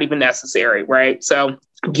just not even necessary. Right. So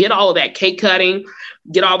get all of that cake cutting,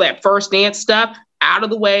 get all that first dance stuff out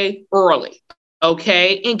of the way early.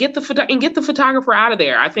 Okay. And get the photographer out of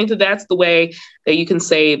there. I think that that's the way that you can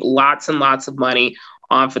save lots and lots of money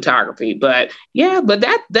on photography. But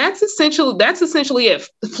that's essentially it.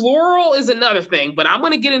 Floral is another thing, but I'm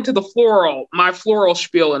going to get into my floral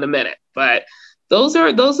spiel in a minute. But those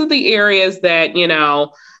are the areas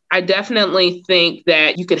that, I definitely think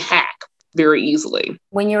that you could hack very easily.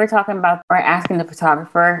 When you were talking about or asking the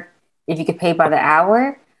photographer if you could pay by the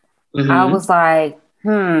hour, Mm-hmm. I was like,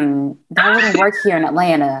 that wouldn't work here in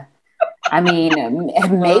Atlanta. I mean,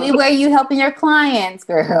 maybe where you helping your clients,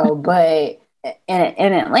 girl, but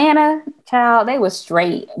in Atlanta, child, they was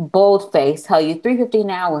straight bold face tell you $3.50 an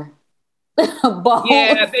hour.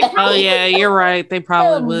 Yeah, you're right. They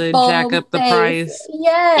probably would jack up the price.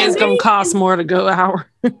 Yeah, it's gonna cost more to go hour.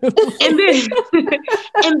 and they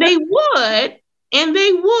would, and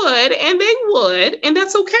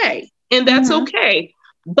that's okay. And that's okay.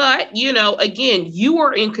 But again, you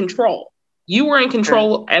are in control. You are in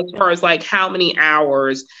control as far as how many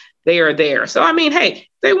hours they are there. So I mean, hey,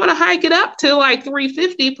 they want to hike it up to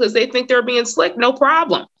 $3.50 because they think they're being slick. No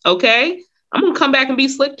problem. Okay. I'm going to come back and be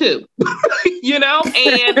slick too, and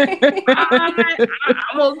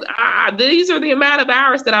these are the amount of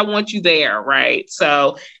hours that I want you there. Right.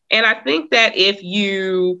 So, and I think that if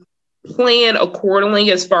you plan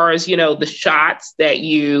accordingly, as far as, the shots that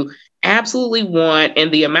you absolutely want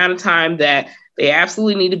and the amount of time that they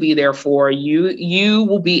absolutely need to be there for, you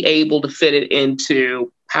will be able to fit it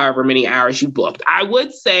into however many hours you booked. I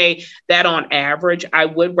would say that on average, I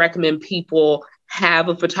would recommend people have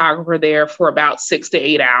a photographer there for about 6 to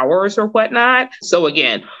 8 hours or whatnot. So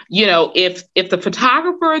again, if the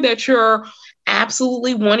photographer that you're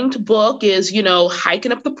absolutely wanting to book is,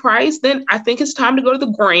 hiking up the price, then I think it's time to go to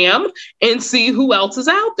the gram and see who else is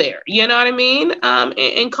out there. You know what I mean?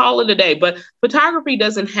 And call it a day. But photography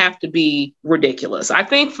doesn't have to be ridiculous. I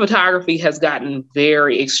think photography has gotten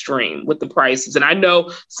very extreme with the prices. And I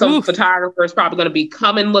know some photographers probably going to be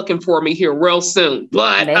coming looking for me here real soon.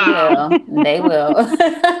 But they will. They will.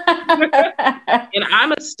 And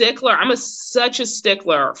I'm a stickler. Such a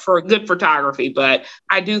stickler for good photography. But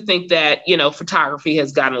I do think that, photography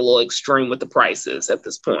has gotten a little extreme with the prices at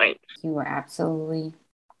this point. You are absolutely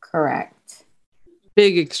correct.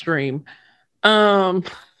 Big extreme.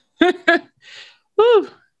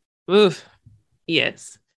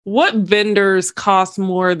 Yes. What vendors cost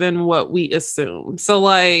more than what we assume? So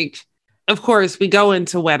like, of course, we go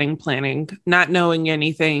into wedding planning, not knowing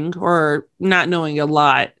anything or not knowing a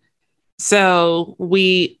lot. So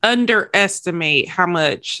we underestimate how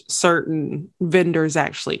much certain vendors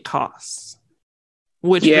actually cost.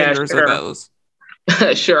 Which vendors are those?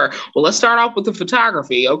 Sure. Well, let's start off with the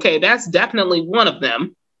photography. Okay, that's definitely one of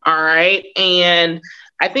them. All right. And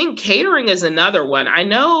I think catering is another one. I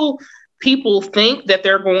know people think that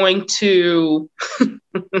they're going to,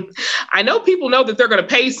 I know people know that they're going to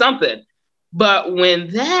pay something. But when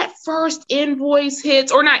that first invoice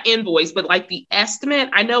hits, or not invoice, but like the estimate,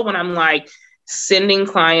 I know when I'm like sending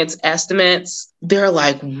clients estimates, they're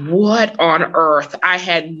like, what on earth? I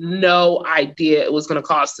had no idea it was going to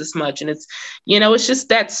cost this much. And it's, it's just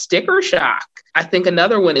that sticker shock. I think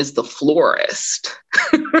another one is the florist.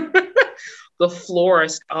 The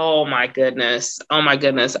florist. Oh my goodness.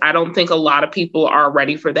 I don't think a lot of people are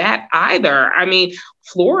ready for that either. I mean,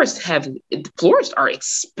 florists are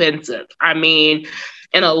expensive. I mean,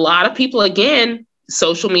 and a lot of people, again,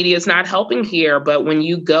 social media is not helping here, but when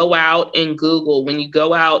you go out and Google, when you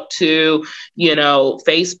go out to,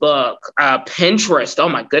 Facebook, Pinterest, oh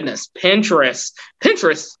my goodness, Pinterest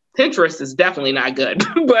is definitely not good,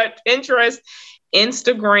 but Pinterest,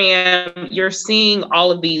 Instagram, you're seeing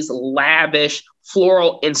all of these lavish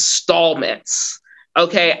floral installments.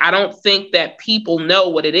 Okay. I don't think that people know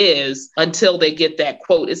what it is until they get that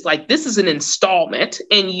quote. It's like, this is an installment.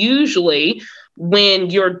 And usually when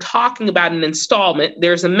you're talking about an installment,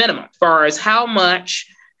 there's a minimum as far as how much,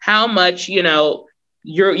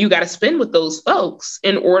 you got to spend with those folks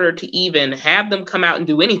in order to even have them come out and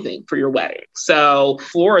do anything for your wedding. So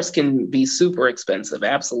florists can be super expensive.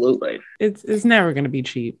 Absolutely. It's never going to be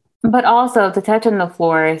cheap. But also to touch on the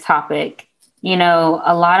florist topic, a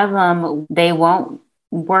lot of them, they won't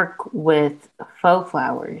work with faux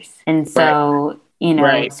flowers. And so,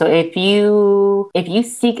 so if you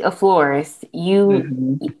seek a florist,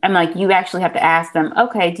 you actually have to ask them,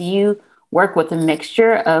 okay, do you work with a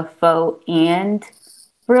mixture of faux and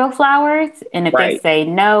real flowers? And if they say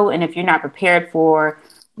no, and if you're not prepared for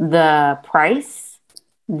the price,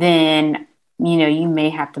 then, you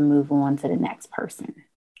may have to move on to the next person.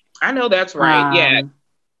 I know that's right. Yeah.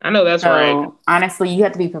 I know that's right. Honestly, you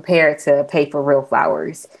have to be prepared to pay for real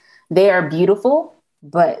flowers. They are beautiful,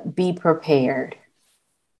 but be prepared.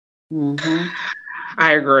 Mm-hmm.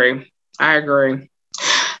 I agree.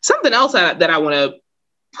 Something else that I want to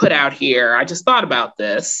put out here, I just thought about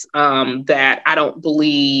this, that I don't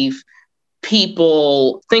believe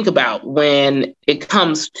people think about when it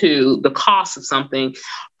comes to the cost of something,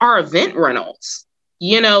 are event rentals.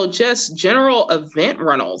 Just general event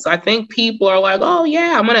rentals. I think people are like, oh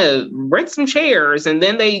yeah, I'm going to rent some chairs. And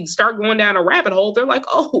then they start going down a rabbit hole. They're like,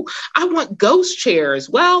 oh, I want ghost chairs.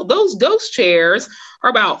 Well, those ghost chairs are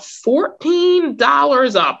about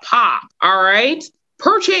 $14 a pop. All right.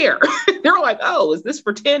 Per chair. They're like, oh, is this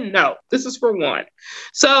for 10? No, this is for 1.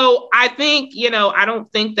 So I think, I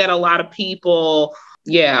don't think that a lot of people,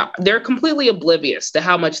 they're completely oblivious to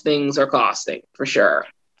how much things are costing, for sure.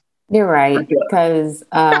 You're right. Because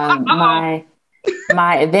my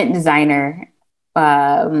event designer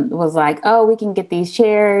was like, oh, we can get these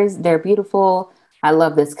chairs. They're beautiful. I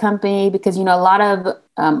love this company, because, a lot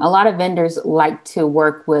of vendors like to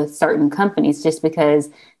work with certain companies just because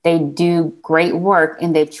they do great work,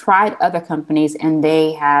 and they've tried other companies and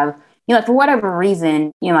they have, for whatever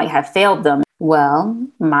reason, have failed them. Well,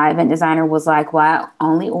 my event designer was like, well, I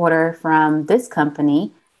only order from this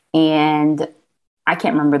company, and I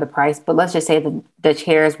can't remember the price, but let's just say the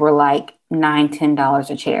chairs were like $9-10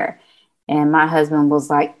 a chair. And my husband was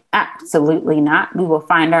like, absolutely not. We will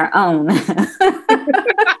find our own.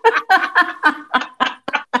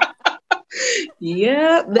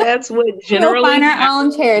 Yeah, that's what generally we'll find our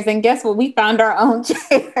own chairs. And guess what? We found our own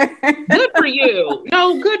chair. Good for you.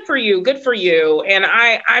 No, good for you. Good for you. And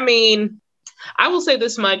I mean, I will say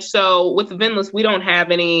this much. So with the Vendless, we don't have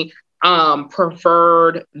any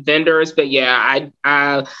preferred vendors. But yeah,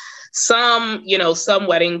 some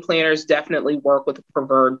wedding planners definitely work with a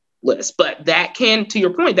preferred list, but that can, to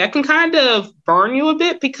your point, that can kind of burn you a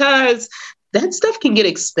bit because that stuff can get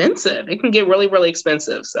expensive. It can get really, really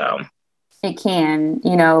expensive. So it can,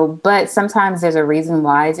 but sometimes there's a reason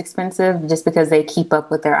why it's expensive, just because they keep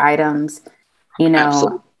up with their items,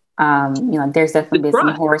 Absolutely. There's definitely been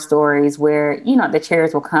some horror stories where, the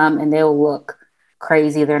chairs will come and they'll look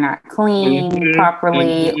crazy. They're not clean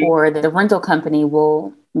properly, or the rental company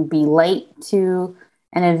will be late to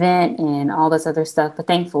an event and all this other stuff. But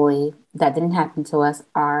thankfully that didn't happen to us.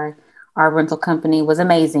 Our rental company was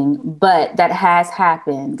amazing, but that has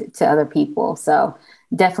happened to other people. So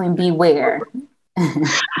definitely beware.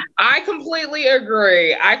 I completely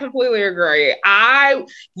agree. And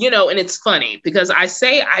it's funny because I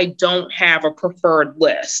say I don't have a preferred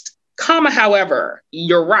list, however,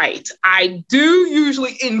 you're right. I do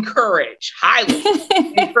usually highly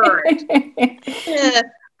encourage. Yeah,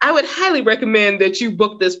 I would highly recommend that you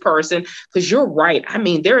book this person because you're right. I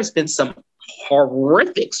mean, there has been some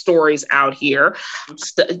horrific stories out here.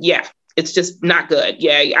 It's just not good.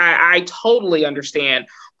 Yeah, I totally understand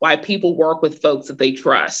why people work with folks that they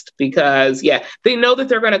trust because, they know that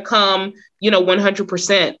they're going to come,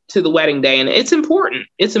 100% to the wedding day. And it's important.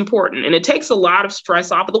 It's important. And it takes a lot of stress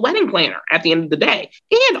off of the wedding planner at the end of the day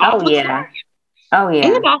and off the client. Oh, yeah.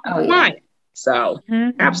 And off the client. So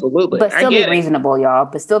absolutely. But still be reasonable, y'all.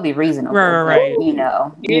 But still be reasonable. Right.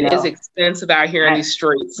 It is expensive out here in these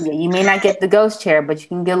streets. Yeah, you may not get the ghost chair, but you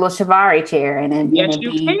can get a little Chiavari chair and it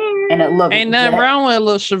look. Ain't nothing wrong with a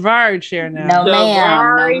little Chiavari chair now. No,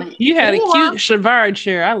 ma'am. You had a cute Chiavari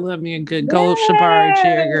chair. I love me a good gold Chiavari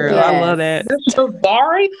chair, girl. Yes. I love that. The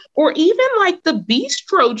Chiavari, or even like the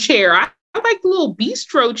bistro chair. I like the little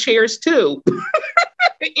bistro chairs too.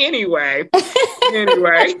 Anyway. We ain't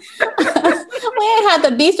had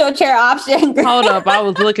the bistro chair option. Hold up. I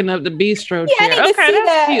was looking up the bistro chair. Okay,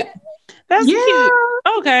 that's cute. That's cute.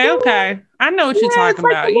 Okay. I know what you're talking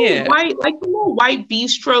about. Yeah. Like the little white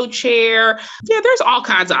bistro chair. Yeah, there's all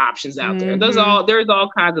kinds of options out there. There's all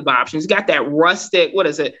kinds of options. You got that rustic, what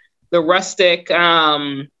is it? The rustic,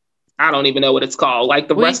 I don't even know what it's called. Like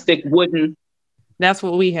the rustic wooden. That's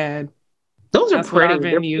what we had. Those are pretty. What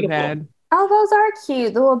our venue had. Oh, those are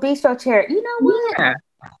cute. The little bistro chair. You know what? Yeah.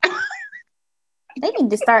 They need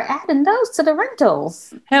to start adding those to the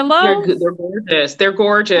rentals. Hello. They're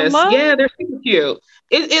gorgeous. Hello? Yeah, they're super cute.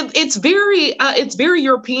 It's very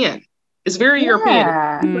European. It's very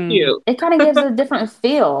European. Super cute. It kind of gives a different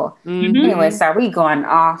feel. Anyway, sorry, we going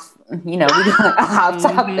off. We going off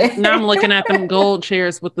topic. Now I'm looking at them gold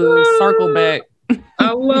chairs with the circle back.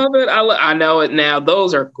 I love it. I know it now.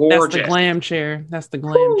 Those are gorgeous. That's the glam chair.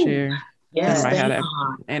 chair. Yes,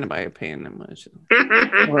 ain't nobody paying that much.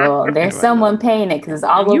 Well, there's someone paying it because it's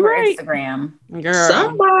all over Instagram. Girl.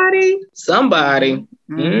 Somebody.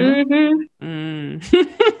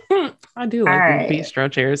 I do like bistro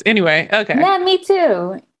chairs. Anyway, okay. Yeah, me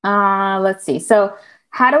too. Let's see. So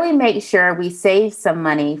how do we make sure we save some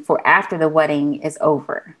money for after the wedding is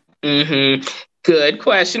over? Good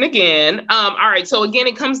question again. All right. So again,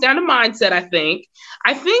 it comes down to mindset, I think.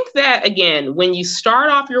 I think that, again, when you start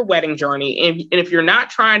off your wedding journey, and if you're not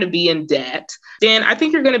trying to be in debt, then I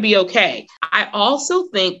think you're going to be okay. I also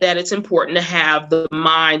think that it's important to have the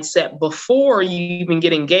mindset before you even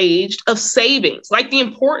get engaged of savings, like the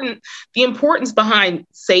importance behind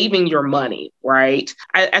saving your money, right?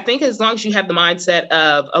 I think as long as you have the mindset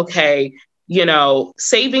of, okay,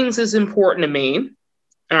 savings is important to me.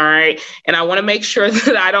 All right. And I want to make sure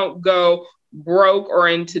that I don't go broke or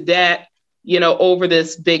into debt, over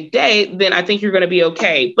this big day, then I think you're going to be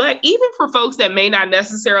okay. But even for folks that may not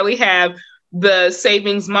necessarily have the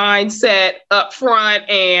savings mindset up front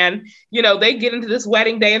and, they get into this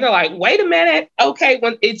wedding day and they're like, wait a minute. Okay.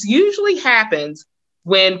 When it usually happens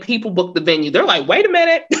when people book the venue, they're like, wait a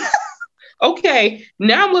minute. Okay.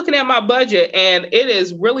 Now I'm looking at my budget and it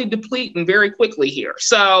is really depleting very quickly here.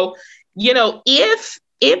 So,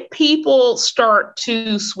 if people start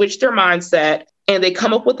to switch their mindset and they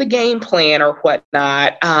come up with a game plan or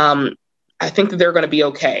whatnot, I think that they're going to be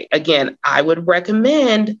okay. Again, I would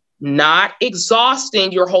recommend not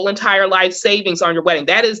exhausting your whole entire life savings on your wedding.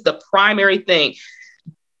 That is the primary thing.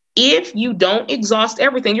 If you don't exhaust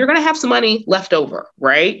everything, you're going to have some money left over,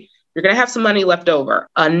 right? You're going to have some money left over.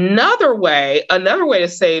 Another way to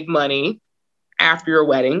save money after your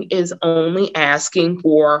wedding is only asking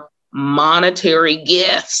for monetary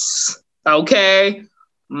gifts. Okay.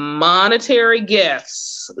 Monetary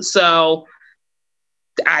gifts. So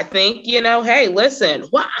I think, hey, listen,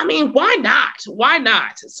 why not? Why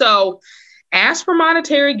not? So ask for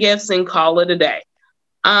monetary gifts and call it a day.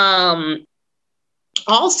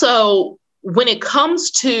 Also, when it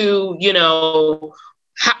comes to,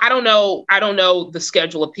 I don't know the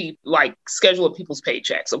schedule of people's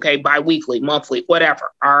paychecks, okay, biweekly, monthly,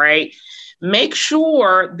 whatever. All right. Make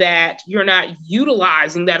sure that you're not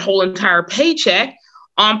utilizing that whole entire paycheck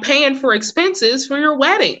on paying for expenses for your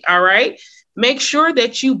wedding. All right. Make sure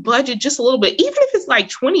that you budget just a little bit, even if it's like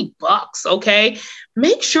 $20, okay?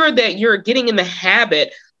 Make sure that you're getting in the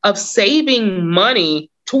habit of saving money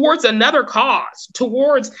towards another cause,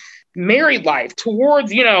 towards married life,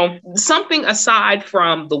 towards, something aside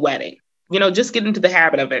from the wedding. Just get into the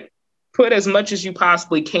habit of it. Put as much as you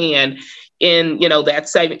possibly can in, that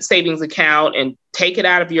savings account and take it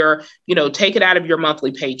out of your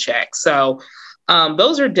monthly paycheck. So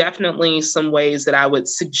those are definitely some ways that I would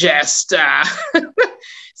suggest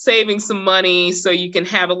saving some money so you can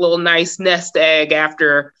have a little nice nest egg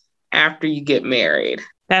after you get married.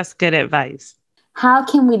 That's good advice. How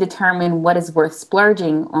can we determine what is worth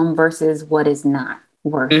splurging on versus what is not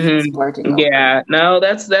worth splurging on? Yeah, no,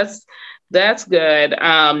 that's good.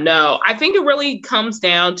 No, I think it really comes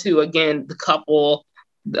down to, again, the couple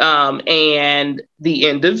and the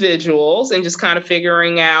individuals, and just kind of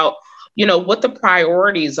figuring out, what the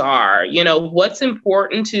priorities are, what's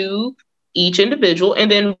important to each individual,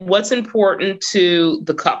 and then what's important to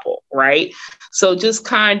the couple, right? So just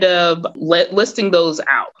kind of listing those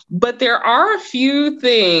out. But there are a few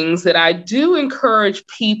things that I do encourage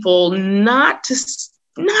people not to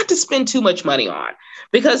spend too much money on,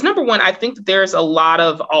 because number one, I think that there's a lot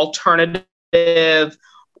of alternative,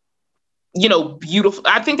 beautiful.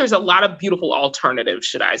 I think there's a lot of beautiful alternatives,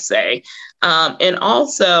 should I say. And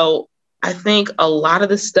also, I think a lot of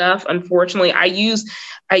the stuff, unfortunately, I use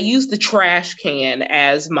the trash can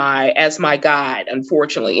as my guide.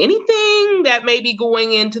 Unfortunately, anything that may be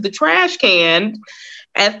going into the trash can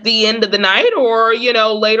at the end of the night or,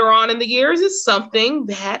 later on in the years is something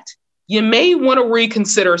that you may want to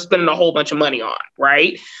reconsider spending a whole bunch of money on,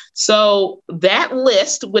 right? So that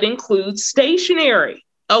list would include stationery.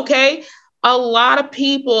 Okay. A lot of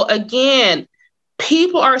people, again,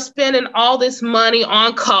 are spending all this money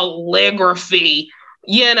on calligraphy,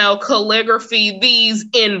 these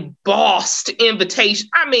embossed invitations.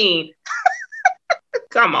 I mean,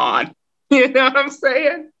 come on. You know what I'm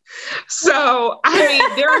saying? So,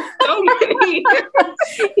 there are so many.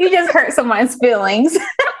 You just hurt someone's feelings.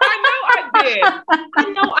 I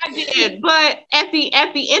know I did. But at the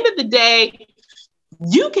end of the day,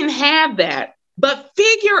 you can have that, but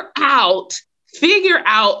figure out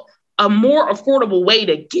a more affordable way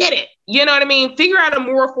to get it. You know what I mean? Figure out a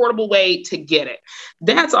more affordable way to get it.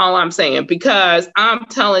 That's all I'm saying, because I'm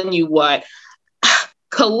telling you what,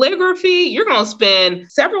 calligraphy, you're going to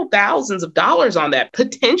spend several thousands of dollars on that,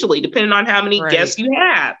 potentially, depending on how many guests you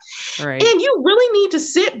have. Right. And you really need to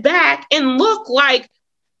sit back and look like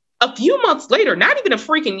a few months later, not even a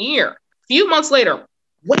freaking year, a few months later,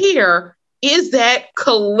 where is that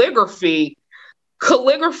calligraphy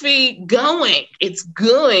going? It's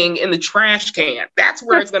going in the trash can. That's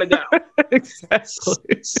where it's going to go.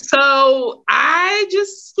 Exactly. So I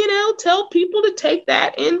just, tell people to take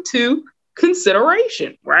that into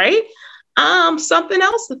consideration, right? Something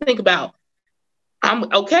else to think about.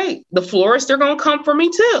 The florists are going to come for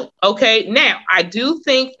me too. Okay. Now, I do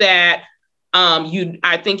think that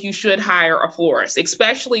I think you should hire a florist,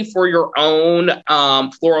 especially for your own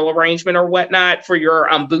floral arrangement or whatnot, for your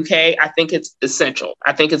bouquet. I think it's essential.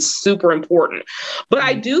 I think it's super important. But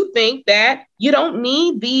I do think that you don't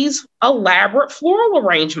need these elaborate floral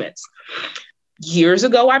arrangements. Years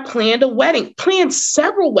ago, I planned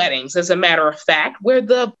several weddings, as a matter of fact, where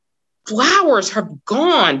the flowers have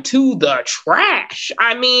gone to the trash.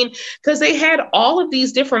 I mean, because they had all of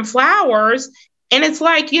these different flowers. And it's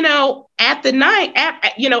like, at the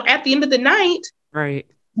end of the night, right,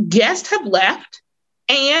 guests have left,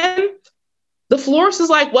 and the florist is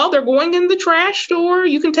like, well, they're going in the trash store.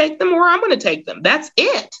 You can take them, or I'm going to take them. That's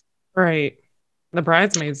it. Right. The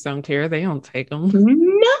bridesmaids don't care. They don't take them.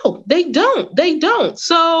 No, they don't.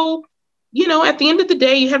 So, at the end of the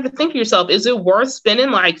day, you have to think to yourself, is it worth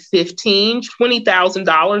spending like $15,000,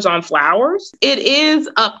 $20,000 on flowers? It is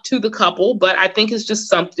up to the couple, but I think it's just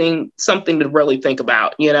something to really think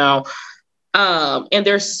about, and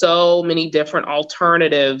there's so many different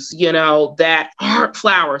alternatives, that aren't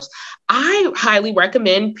flowers. I highly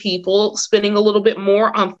recommend people spending a little bit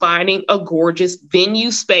more on finding a gorgeous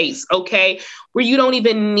venue space, okay, where you don't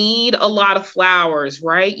even need a lot of flowers,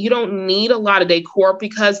 right? You don't need a lot of decor,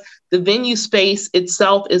 because the venue space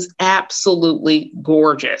itself is absolutely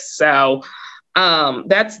gorgeous. So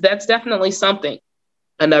that's definitely something.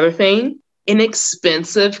 Another thing, an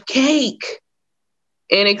expensive cake.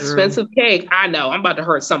 An expensive cake. I know, I'm about to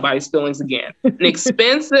hurt somebody's feelings again. An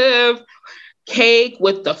expensive cake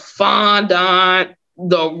with the fondant,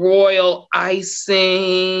 the royal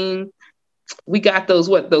icing. We got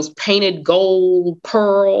those painted gold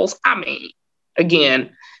pearls. I mean, again,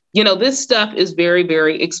 this stuff is very,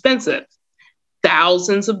 very expensive.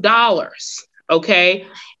 Thousands of dollars. Okay.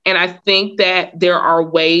 And I think that there are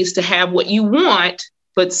ways to have what you want,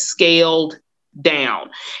 but scaled down.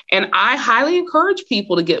 And I highly encourage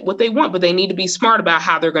people to get what they want, but they need to be smart about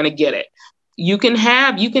how they're going to get it. You can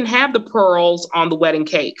have the pearls on the wedding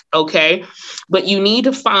cake, okay? But you need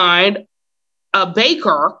to find a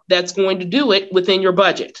baker that's going to do it within your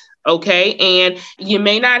budget, okay? And you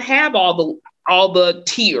may not have all the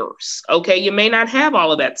tiers, okay? You may not have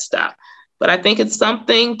all of that stuff, but I think it's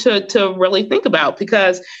something to really think about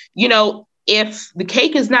because, if the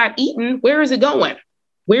cake is not eaten, where is it going?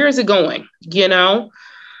 Where is it going?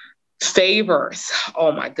 Favors.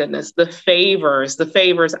 Oh my goodness. The favors.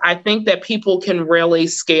 I think that people can really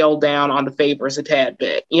scale down on the favors a tad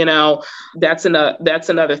bit. That's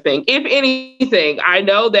another thing. If anything, I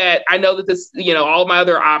know that this, all my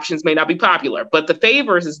other options may not be popular, but the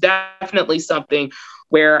favors is definitely something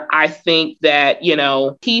where I think that,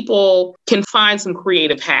 people can find some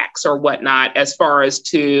creative hacks or whatnot as far as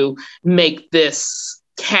to make this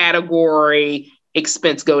category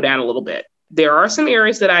expense go down a little bit. There are some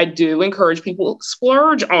areas that I do encourage people to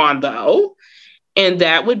splurge on, though, and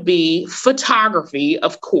that would be photography,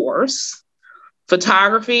 of course.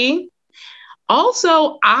 Photography.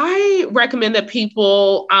 Also, I recommend that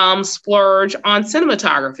people splurge on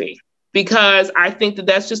cinematography because I think that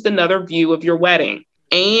that's just another view of your wedding.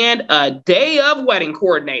 And a day of wedding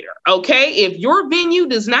coordinator. Okay. If your venue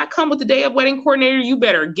does not come with a day of wedding coordinator, you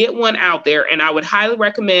better get one out there. And I would highly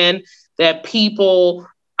recommend that people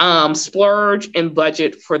splurge and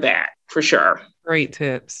budget for that, for sure. Great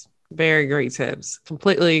tips. Very great tips.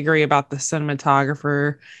 Completely agree about the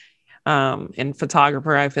cinematographer and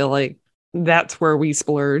photographer. I feel like that's where we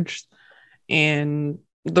splurged. And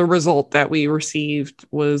the result that we received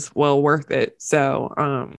was well worth it. So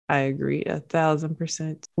I agree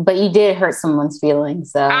 1,000%. But you did hurt someone's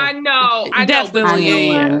feelings. So I know.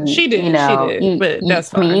 Definitely. She did. But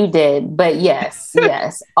that's fine. I mean, you did. But yes,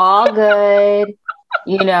 all good.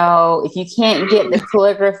 If you can't get the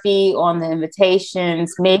calligraphy on the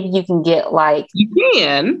invitations, maybe you can get the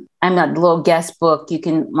little guest book. You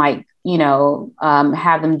can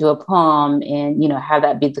have them do a poem and, have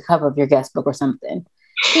that be the cover of your guest book or something.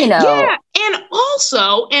 Yeah. And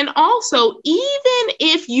also, even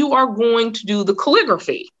if you are going to do the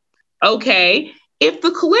calligraphy, okay, if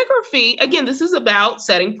the calligraphy, again, this is about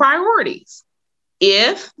setting priorities.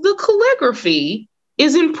 If the calligraphy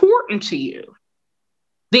is important to you,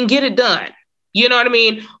 then get it done. You know what I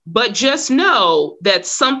mean? But just know that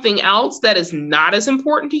something else that is not as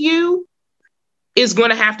important to you is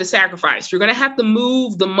going to have to sacrifice. You're going to have to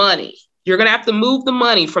move the money. You're going to have to move the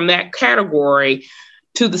money from that category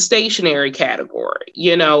to the stationery category,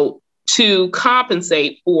 to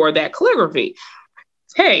compensate for that calligraphy.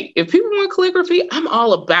 Hey, if people want calligraphy, I'm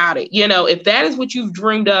all about it. If that is what you've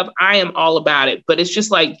dreamed of, I am all about it. But it's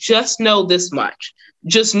just just know this much.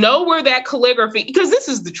 Just know where that calligraphy, because this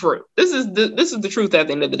is the truth. This is the truth at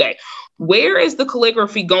the end of the day. Where is the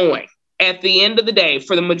calligraphy going at the end of the day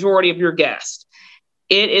for the majority of your guests?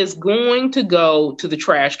 It is going to go to the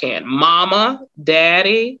trash can. Mama,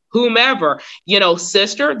 daddy, whomever,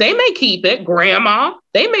 sister, they may keep it. Grandma,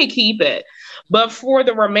 they may keep it. But for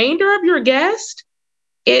the remainder of your guest,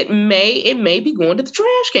 it may be going to the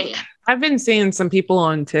trash can. I've been seeing some people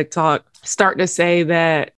on TikTok start to say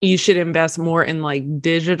that you should invest more in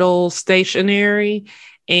digital stationery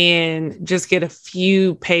and just get a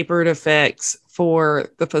few papered effects for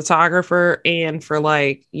the photographer and for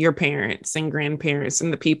your parents and grandparents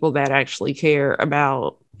and the people that actually care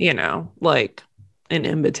about, an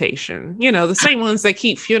invitation, the same ones that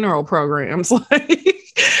keep funeral programs.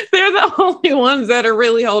 They're the only ones that are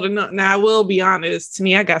really holding up. Now, I will be honest, to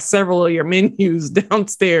me, I got several of your menus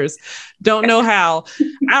downstairs. Don't know how.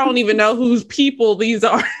 I don't even know whose people these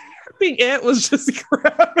are. I think Ed was just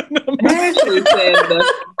grabbing them. Ashley said the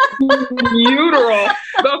funeral.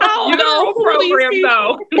 The funeral program,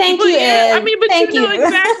 though. Thank you, Ed. I mean, but you know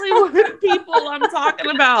exactly what people I'm talking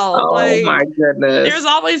about. Oh, my goodness. There's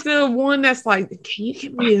always the one that's like, can you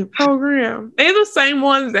give me a program? They're the same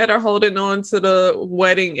ones that are holding on to the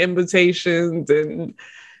wedding invitations and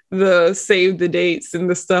the save the dates and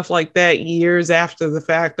the stuff like that years after the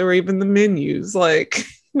fact, or even the menus.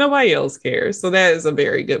 Nobody else cares. So that is a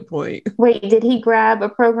very good point. Wait, did he grab a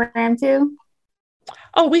program too?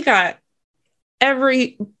 Oh, we got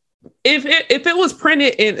if it was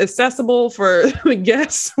printed and accessible for the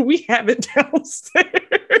guests, we have it downstairs.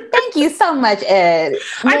 Thank you so much, Ed.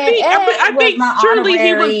 Man, I think truly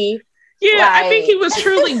honorary, he was. Yeah, I think he was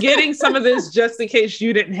truly getting some of this just in case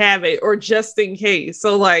you didn't have it, or just in case.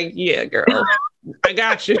 So, like, yeah, girl, I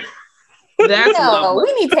got you. That's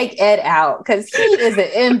we need to take Ed out because he is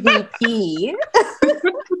an MVP.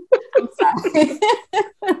 I'm sorry.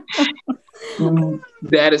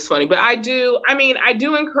 That is funny. But I do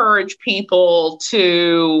encourage people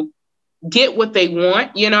to get what they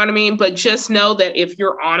want, you know what I mean? But just know that if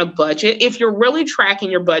you're on a budget, if you're really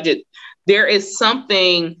tracking your budget, there is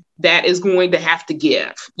something that is going to have to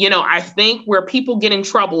give. You know, I think where people get in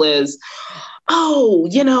trouble is, oh,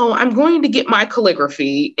 you know, I'm going to get my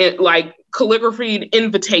calligraphy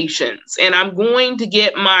invitations, and I'm going to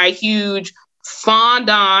get my huge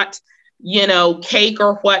fondant, you know, cake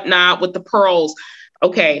or whatnot with the pearls.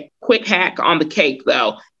 Okay, quick hack on the cake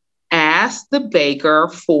though. Ask the baker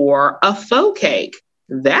for a faux cake.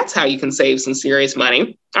 That's how you can save some serious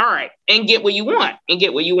money. All right, and get what you want,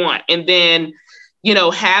 and then, you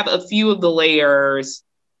know, have a few of the layers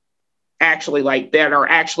actually like that are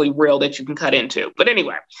actually real that you can cut into. But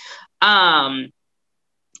anyway,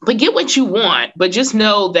 but get what you want, but just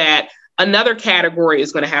know that another category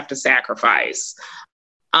is going to have to sacrifice.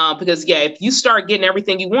 Because if you start getting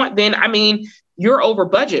everything you want, then I mean, you're over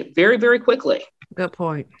budget very, very quickly. Good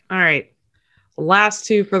point. All right. Last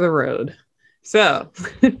two for the road. So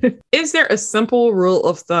is there a simple rule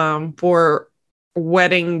of thumb for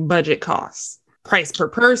wedding budget costs? Price per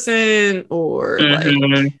person, or like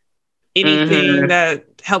anything that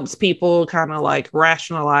helps people kind of like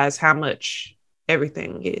rationalize how much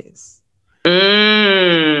everything is?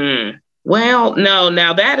 Well, no,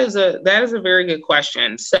 now that is a very good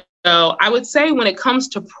question. So I would say when it comes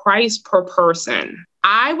to price per person,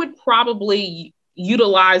 I would probably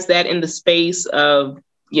utilize that in the space of,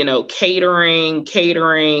 you know, catering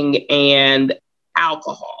and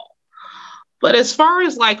alcohol. But as far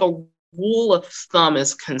as like a rule of thumb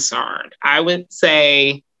is concerned, I would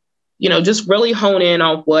say, you know, just really hone in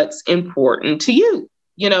on what's important to you.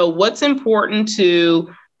 You know, what's important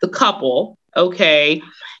to the couple, okay?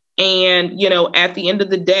 And, you know, at the end of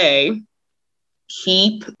the day,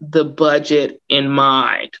 keep the budget in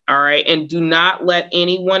mind, all right? And do not let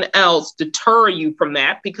anyone else deter you from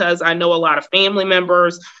that, because I know a lot of family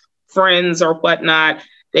members, friends or whatnot,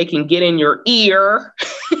 they can get in your ear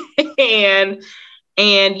and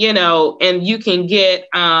you know, and you can get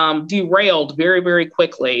derailed very, very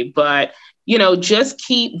quickly. But, you know, just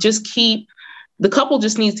keep the couple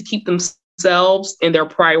just needs to keep themselves and their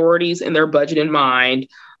priorities and their budget in mind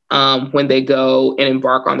when they go and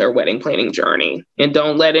embark on their wedding planning journey, and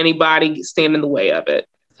don't let anybody stand in the way of it.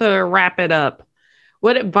 So to wrap it up,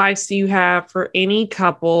 what advice do you have for any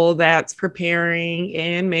couple that's preparing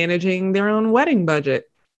and managing their own wedding budget?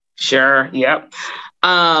 Sure. Yep.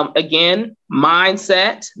 Again,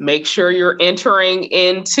 mindset, make sure you're entering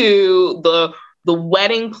into the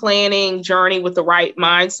wedding planning journey with the right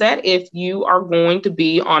mindset if you are going to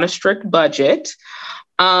be on a strict budget.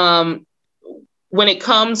 When it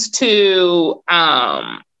comes to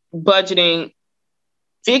budgeting,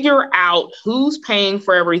 figure out who's paying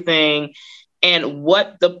for everything and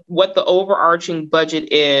what the overarching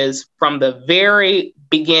budget is from the very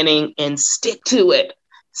beginning, and stick to it.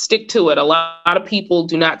 A lot of people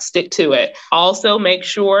do not stick to it. Also, make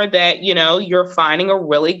sure that, you know, you're finding a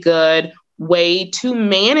really good way to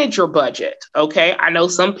manage your budget. Okay. I know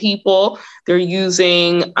some people, they're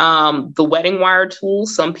using the Wedding Wire tool.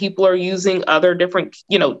 Some people are using other different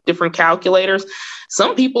calculators.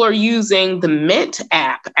 Some people are using the Mint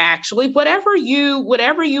app. Actually, whatever you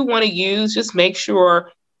want to use, just make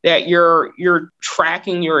sure that you're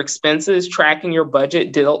tracking your expenses, tracking your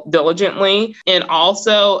budget diligently. And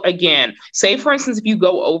also, again, say, for instance, if you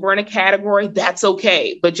go over in a category, that's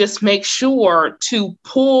okay. But just make sure to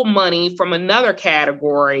pull money from another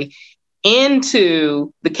category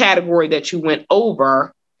into the category that you went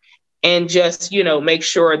over, and just, you know, make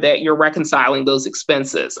sure that you're reconciling those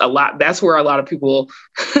expenses. That's where a lot of people,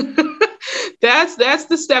 that's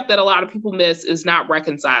the step that a lot of people miss, is not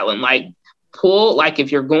reconciling. Like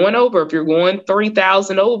if you're going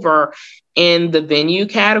 3,000 over in the venue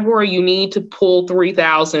category, you need to pull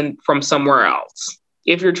 3,000 from somewhere else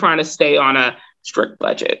if you're trying to stay on a strict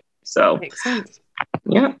budget. So makes sense.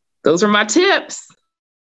 Yeah, those are my tips.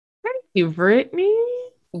 Thank you, Brittany.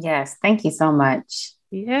 Yes, thank you so much.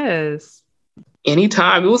 Yes.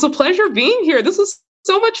 Anytime. It was a pleasure being here. This was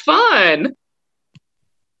so much fun.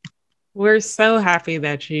 We're so happy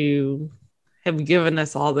that you have given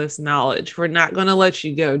us all this knowledge. We're not going to let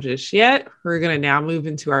you go just yet. We're going to now move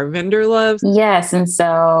into our vendor loves. Yes. And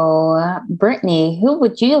so, Brittany, who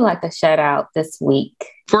would you like to shout out this week?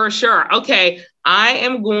 For sure. Okay. I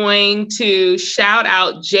am going to shout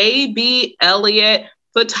out JB Elliott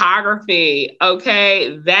Photography.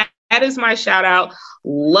 Okay. That is my shout out.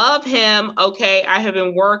 Love him. Okay. I have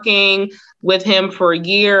been working with him for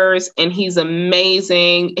years and he's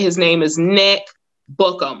amazing. His name is Nick.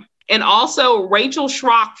 Book him. And also Rachel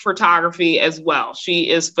Schrock Photography as well. She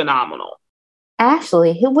is phenomenal.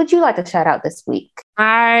 Ashley, who would you like to shout out this week?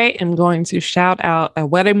 I am going to shout out a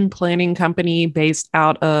wedding planning company based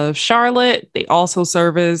out of Charlotte. They also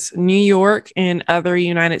service New York and other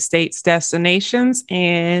United States destinations,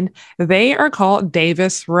 and they are called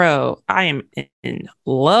Davis Row. I am in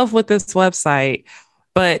love with this website,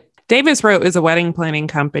 but Davis Row is a wedding planning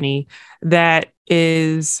company that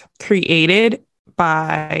is created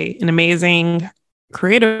by an amazing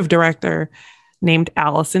creative director named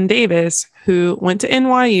Allison Davis, who went to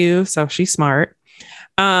NYU, so she's smart,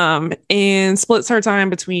 and splits her time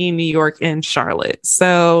between New York and Charlotte.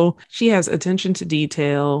 So she has attention to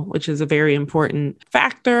detail, which is a very important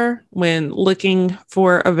factor when looking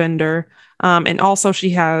for a vendor. And also she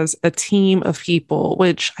has a team of people,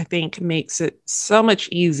 which I think makes it so much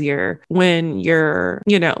easier when you're,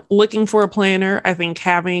 looking for a planner. I think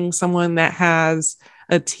having someone that has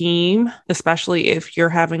a team, especially if you're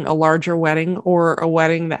having a larger wedding or a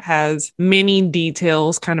wedding that has many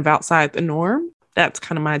details kind of outside the norm. That's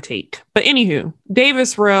kind of my take. But anywho,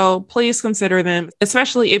 Davis Row, please consider them,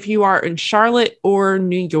 especially if you are in Charlotte or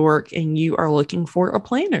New York and you are looking for a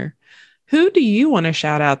planner. Who do you want to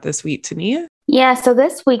shout out this week, Tania? Yeah, so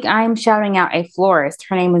this week I'm shouting out a florist.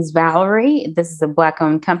 Her name is Valerie. This is a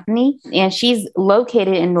Black-owned company, and she's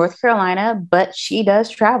located in North Carolina, but she does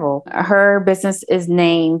travel. Her business is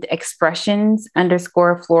named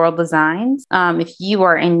Expressions_Floral Designs. If you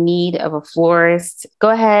are in need of a florist,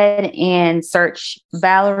 go ahead and search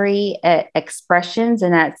Valerie at Expressions,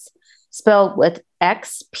 and that's spelled with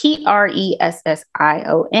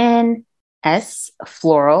XPRESSIONS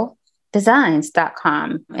floral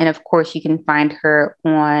designs.com. And of course, you can find her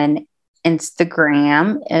on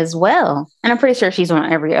Instagram as well. And I'm pretty sure she's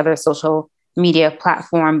on every other social media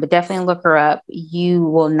platform, but definitely look her up. You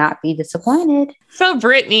will not be disappointed. So,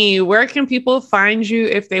 Brittany, where can people find you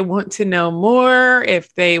if they want to know more,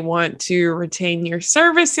 if they want to retain your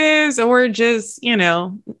services, or just,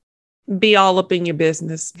 be all up in your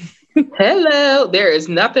business? Hello, there is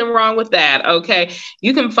nothing wrong with that. Okay.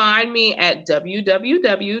 You can find me at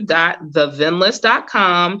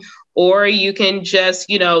www.thevenlist.com, or you can just,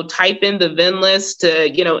 type in the Venlist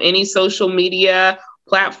to, any social media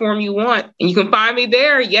platform you want. And you can find me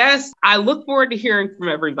there. Yes. I look forward to hearing from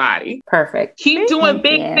everybody. Perfect. Keep doing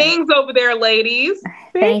big things over there, ladies.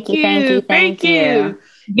 Thank you.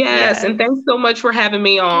 Yes. And thanks so much for having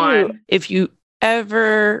me on. If you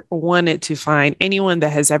ever wanted to find anyone that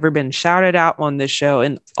has ever been shouted out on this show,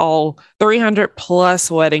 and all 300 plus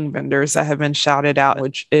wedding vendors that have been shouted out,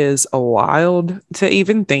 which is a wild to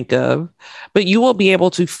even think of, but you will be able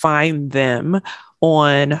to find them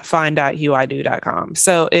on find.whoido.com.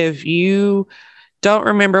 So if you don't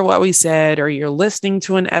remember what we said, or you're listening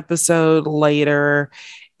to an episode later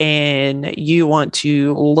and you want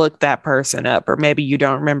to look that person up, or maybe you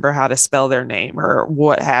don't remember how to spell their name or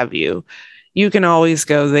what have you, you can always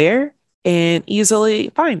go there and easily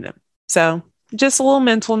find them. So just a little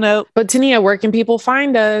mental note. But Tania, where can people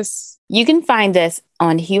find us? You can find us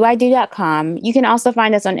on whoido.com. You can also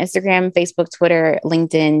find us on Instagram, Facebook, Twitter,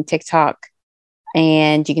 LinkedIn, TikTok.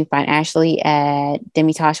 And you can find Ashley at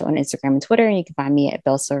Demitosh on Instagram and Twitter. And you can find me at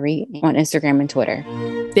Belsori on Instagram and Twitter.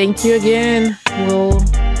 Thank you again. We'll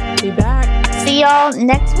be back. See y'all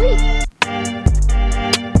next week.